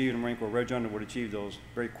qualities to achieve in the Marine Corps, Reg Underwood achieved those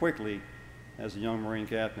very quickly as a young Marine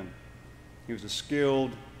captain. He was a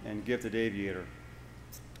skilled and gifted aviator,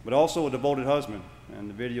 but also a devoted husband, and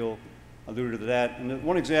the video alluded to that. And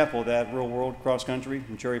one example of that, real world, cross country,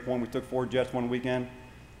 in Cherry Point, we took 4 jets one weekend,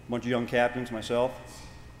 a bunch of young captains, myself,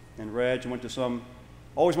 and Reg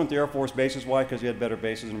always went to Air Force bases. Why? Because he had better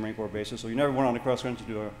bases than Marine Corps bases, so you never went on the cross country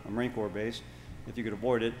to a Marine Corps base. If you could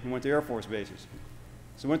avoid it, he went to Air Force bases.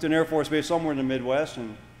 So he went to an Air Force base somewhere in the Midwest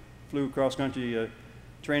and flew cross-country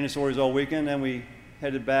training stories all weekend. Then we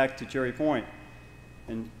headed back to Cherry Point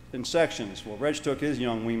in sections. Well, Reg took his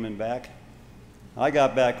young wingman back. I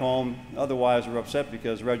got back home. Otherwise, we were upset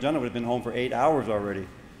because Reg Underwood had been home for 8 hours already.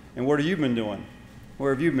 And what have you been doing?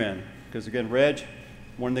 Where have you been? Because again, Reg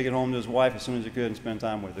wanted to get home to his wife as soon as he could and spend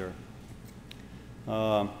time with her.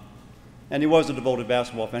 And he was a devoted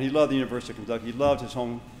basketball fan. He loved the University of Kentucky. He loved his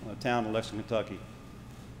hometown of Lexington, Kentucky.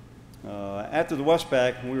 After the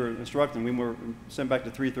Westpac, we were instructing. We were sent back to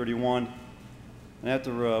 331. And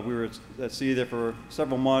after we were at sea there for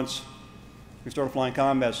several months, we started flying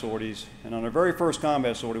combat sorties. And on our very first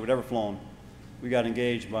combat sortie we'd ever flown, we got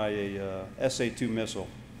engaged by a SA-2 missile.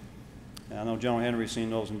 And I know General Henry's seen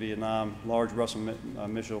those in Vietnam, large Russian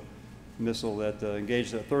missile that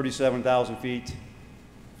engaged at 37,000 feet.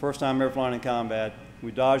 First time ever flying in combat.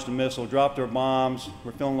 We dodged the missile, dropped our bombs.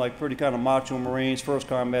 We're feeling like pretty kind of macho Marines, first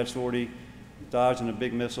combat sortie, dodging a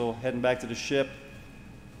big missile, heading back to the ship.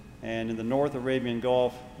 And in the North Arabian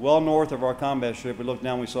Gulf, well north of our combat ship, we looked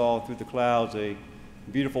down, we saw through the clouds a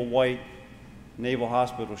beautiful white naval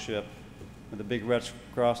hospital ship with a big red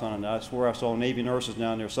cross on it. I swear I saw Navy nurses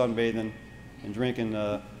down there sunbathing and drinking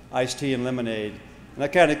iced tea and lemonade. And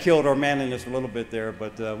that kind of killed our manliness a little bit there,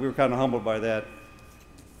 but we were kind of humbled by that.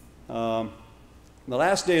 The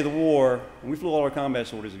last day of the war, and we flew all our combat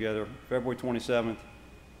sorties together, February 27th,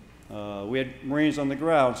 we had Marines on the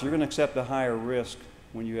ground, so you're going to accept a higher risk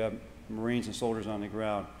when you have Marines and soldiers on the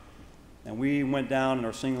ground. And we went down in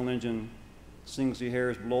our single-engine, single-seat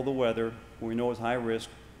Harriers below the weather, where we know it's high risk.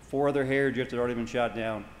 4 other Harrier jets had already been shot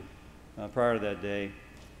down prior to that day.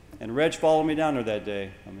 And Reg followed me down there that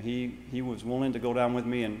day. I mean, he was willing to go down with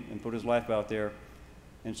me and put his life out there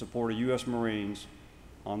in support of U.S. Marines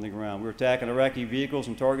on the ground. We were attacking Iraqi vehicles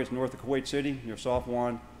and targets north of Kuwait City, near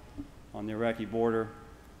Safwan, on the Iraqi border.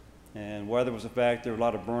 And weather was a factor, a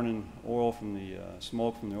lot of burning oil from the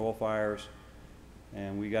smoke from the oil fires.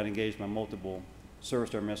 And we got engaged by multiple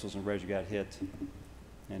surface air missiles, and Reg got hit.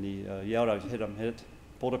 And he yelled, "I hit him, hit."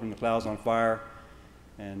 Pulled up in the clouds on fire.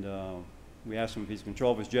 And we asked him if he's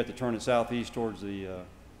control of his jet to turn it southeast towards the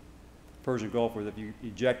Persian Gulf, where if you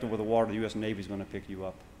eject over the water, the U.S. Navy is going to pick you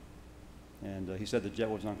up. And he said the jet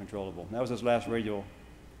was uncontrollable. And that was his last radio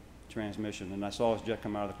transmission. And I saw his jet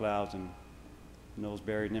come out of the clouds and nose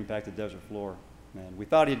buried and impact the desert floor. And we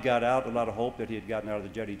thought he had got out, a lot of hope that he had gotten out of the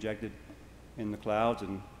jet ejected in the clouds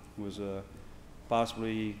and was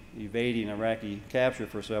possibly evading Iraqi capture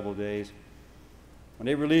for several days. When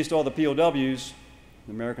they released all the POWs,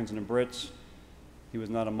 the Americans and the Brits, he was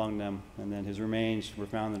not among them. And then his remains were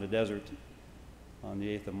found in the desert on the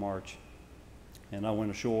 8th of March. And I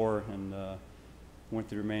went ashore and went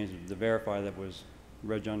through the remains to verify that was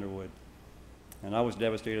Reg Underwood. And I was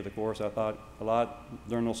devastated, of course. I thought a lot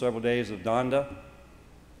during those several days of Donda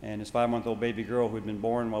and his 5-month-old baby girl who had been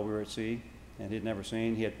born while we were at sea and he'd never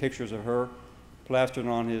seen. He had pictures of her plastered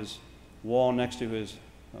on his wall next to his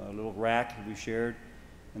little rack that we shared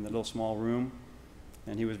in the little small room.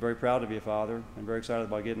 And he was very proud to be a father and very excited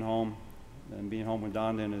about getting home and being home with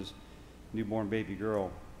Donda and his newborn baby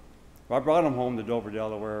girl. I brought him home to Dover,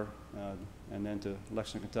 Delaware, and then to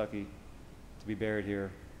Lexington, Kentucky to be buried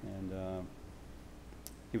here. And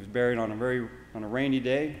he was buried on a rainy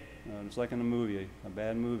day, just like in a movie, a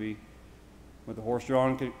bad movie, with a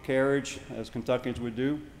horse-drawn carriage, as Kentuckians would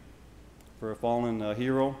do, for a fallen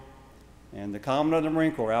hero. And the Commandant of the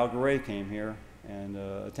Marine Corps, Al Gray, came here and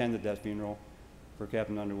attended that funeral for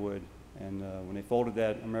Captain Underwood. And when they folded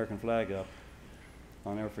that American flag up,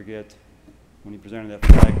 I'll never forget when he presented that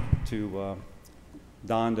flag to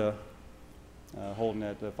Donda, holding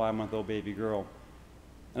that 5-month-old baby girl.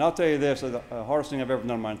 And I'll tell you this, the hardest thing I've ever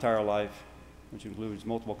done in my entire life, which includes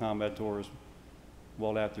multiple combat tours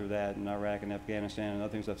well after that in Iraq and Afghanistan and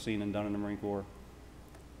other things I've seen and done in the Marine Corps.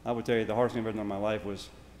 I would tell you the hardest thing I've ever done in my life was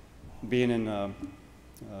being in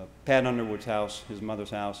Pat Underwood's house, his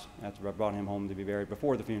mother's house, after I brought him home to be buried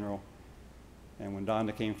before the funeral. And when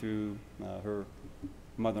Donda came through her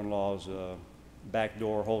mother-in-law's back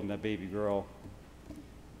door holding that baby girl,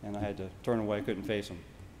 and I had to turn away, I couldn't face him.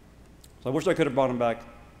 So I wish I could have brought him back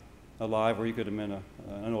alive, or he could have been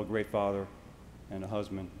a great father and a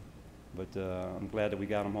husband. But I'm glad that we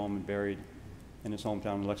got him home and buried in his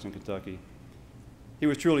hometown in Lexington, Kentucky. He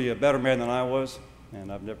was truly a better man than I was,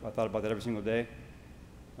 and I thought about that every single day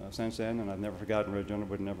since then, and I've never forgotten Reg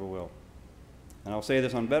Underwood and never will. And I'll say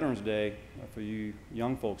this on Veterans Day, for you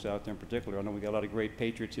young folks out there in particular. I know we got a lot of great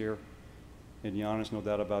patriots here in Giannis, no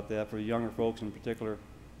doubt about that. For the younger folks in particular,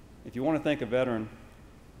 if you want to thank a veteran,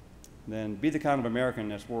 then be the kind of American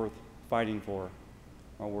that's worth fighting for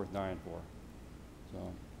or worth dying for. So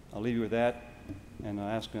I'll leave you with that, and I'll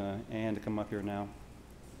ask Ann to come up here now.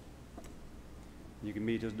 You can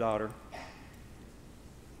meet his daughter.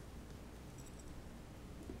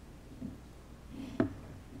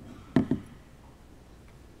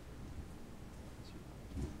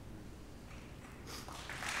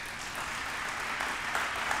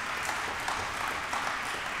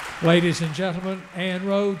 Ladies and gentlemen, Ann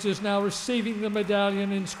Rhodes is now receiving the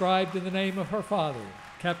medallion inscribed in the name of her father,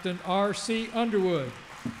 Captain R.C. Underwood,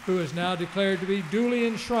 who is now declared to be duly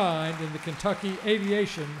enshrined in the Kentucky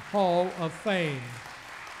Aviation Hall of Fame.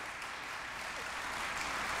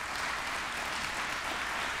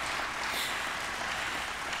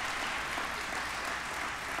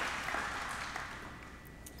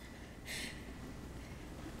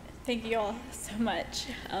 Thank you all so much.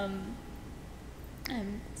 I'm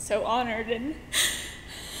so honored and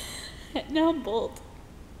humbled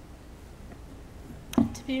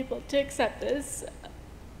to be able to accept this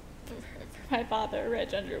for my father,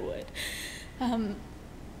 Reg Underwood. I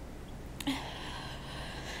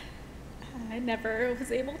never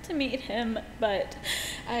was able to meet him, but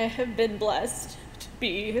I have been blessed to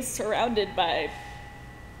be surrounded by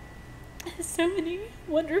so many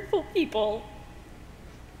wonderful people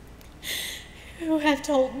who have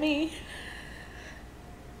told me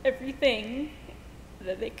everything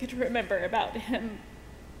that they could remember about him.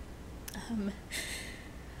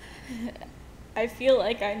 I feel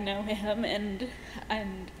like I know him,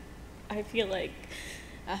 and I feel like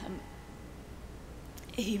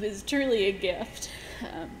he was truly a gift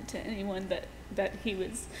to anyone that he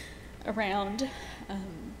was around.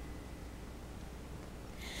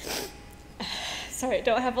 Sorry, I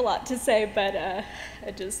don't have a lot to say, but I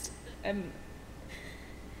just am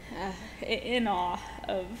in awe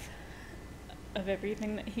of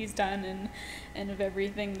everything that he's done and of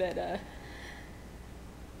everything that's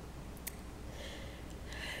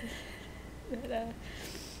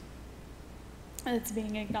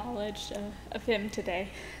being acknowledged of him today.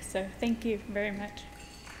 So thank you very much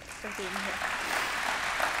for being here.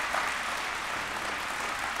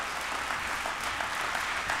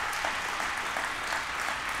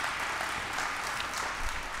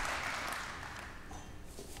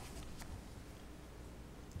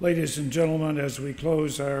 Ladies and gentlemen, as we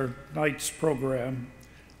close our night's program,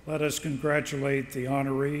 let us congratulate the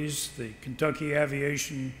honorees, the Kentucky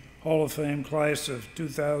Aviation Hall of Fame class of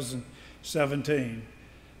 2017,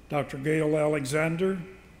 Dr. Gail Alexander,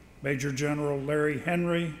 Major General Larry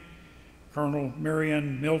Henry, Colonel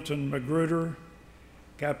Marion Milton Magruder,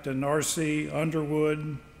 Captain R.C.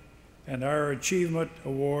 Underwood, and our Achievement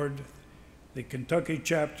Award, the Kentucky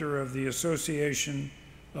chapter of the Association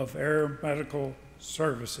of Air Medical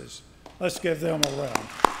Services. Let's give them a round.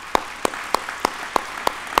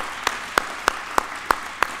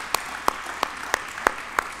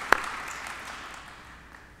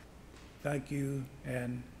 Thank you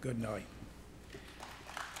and good night.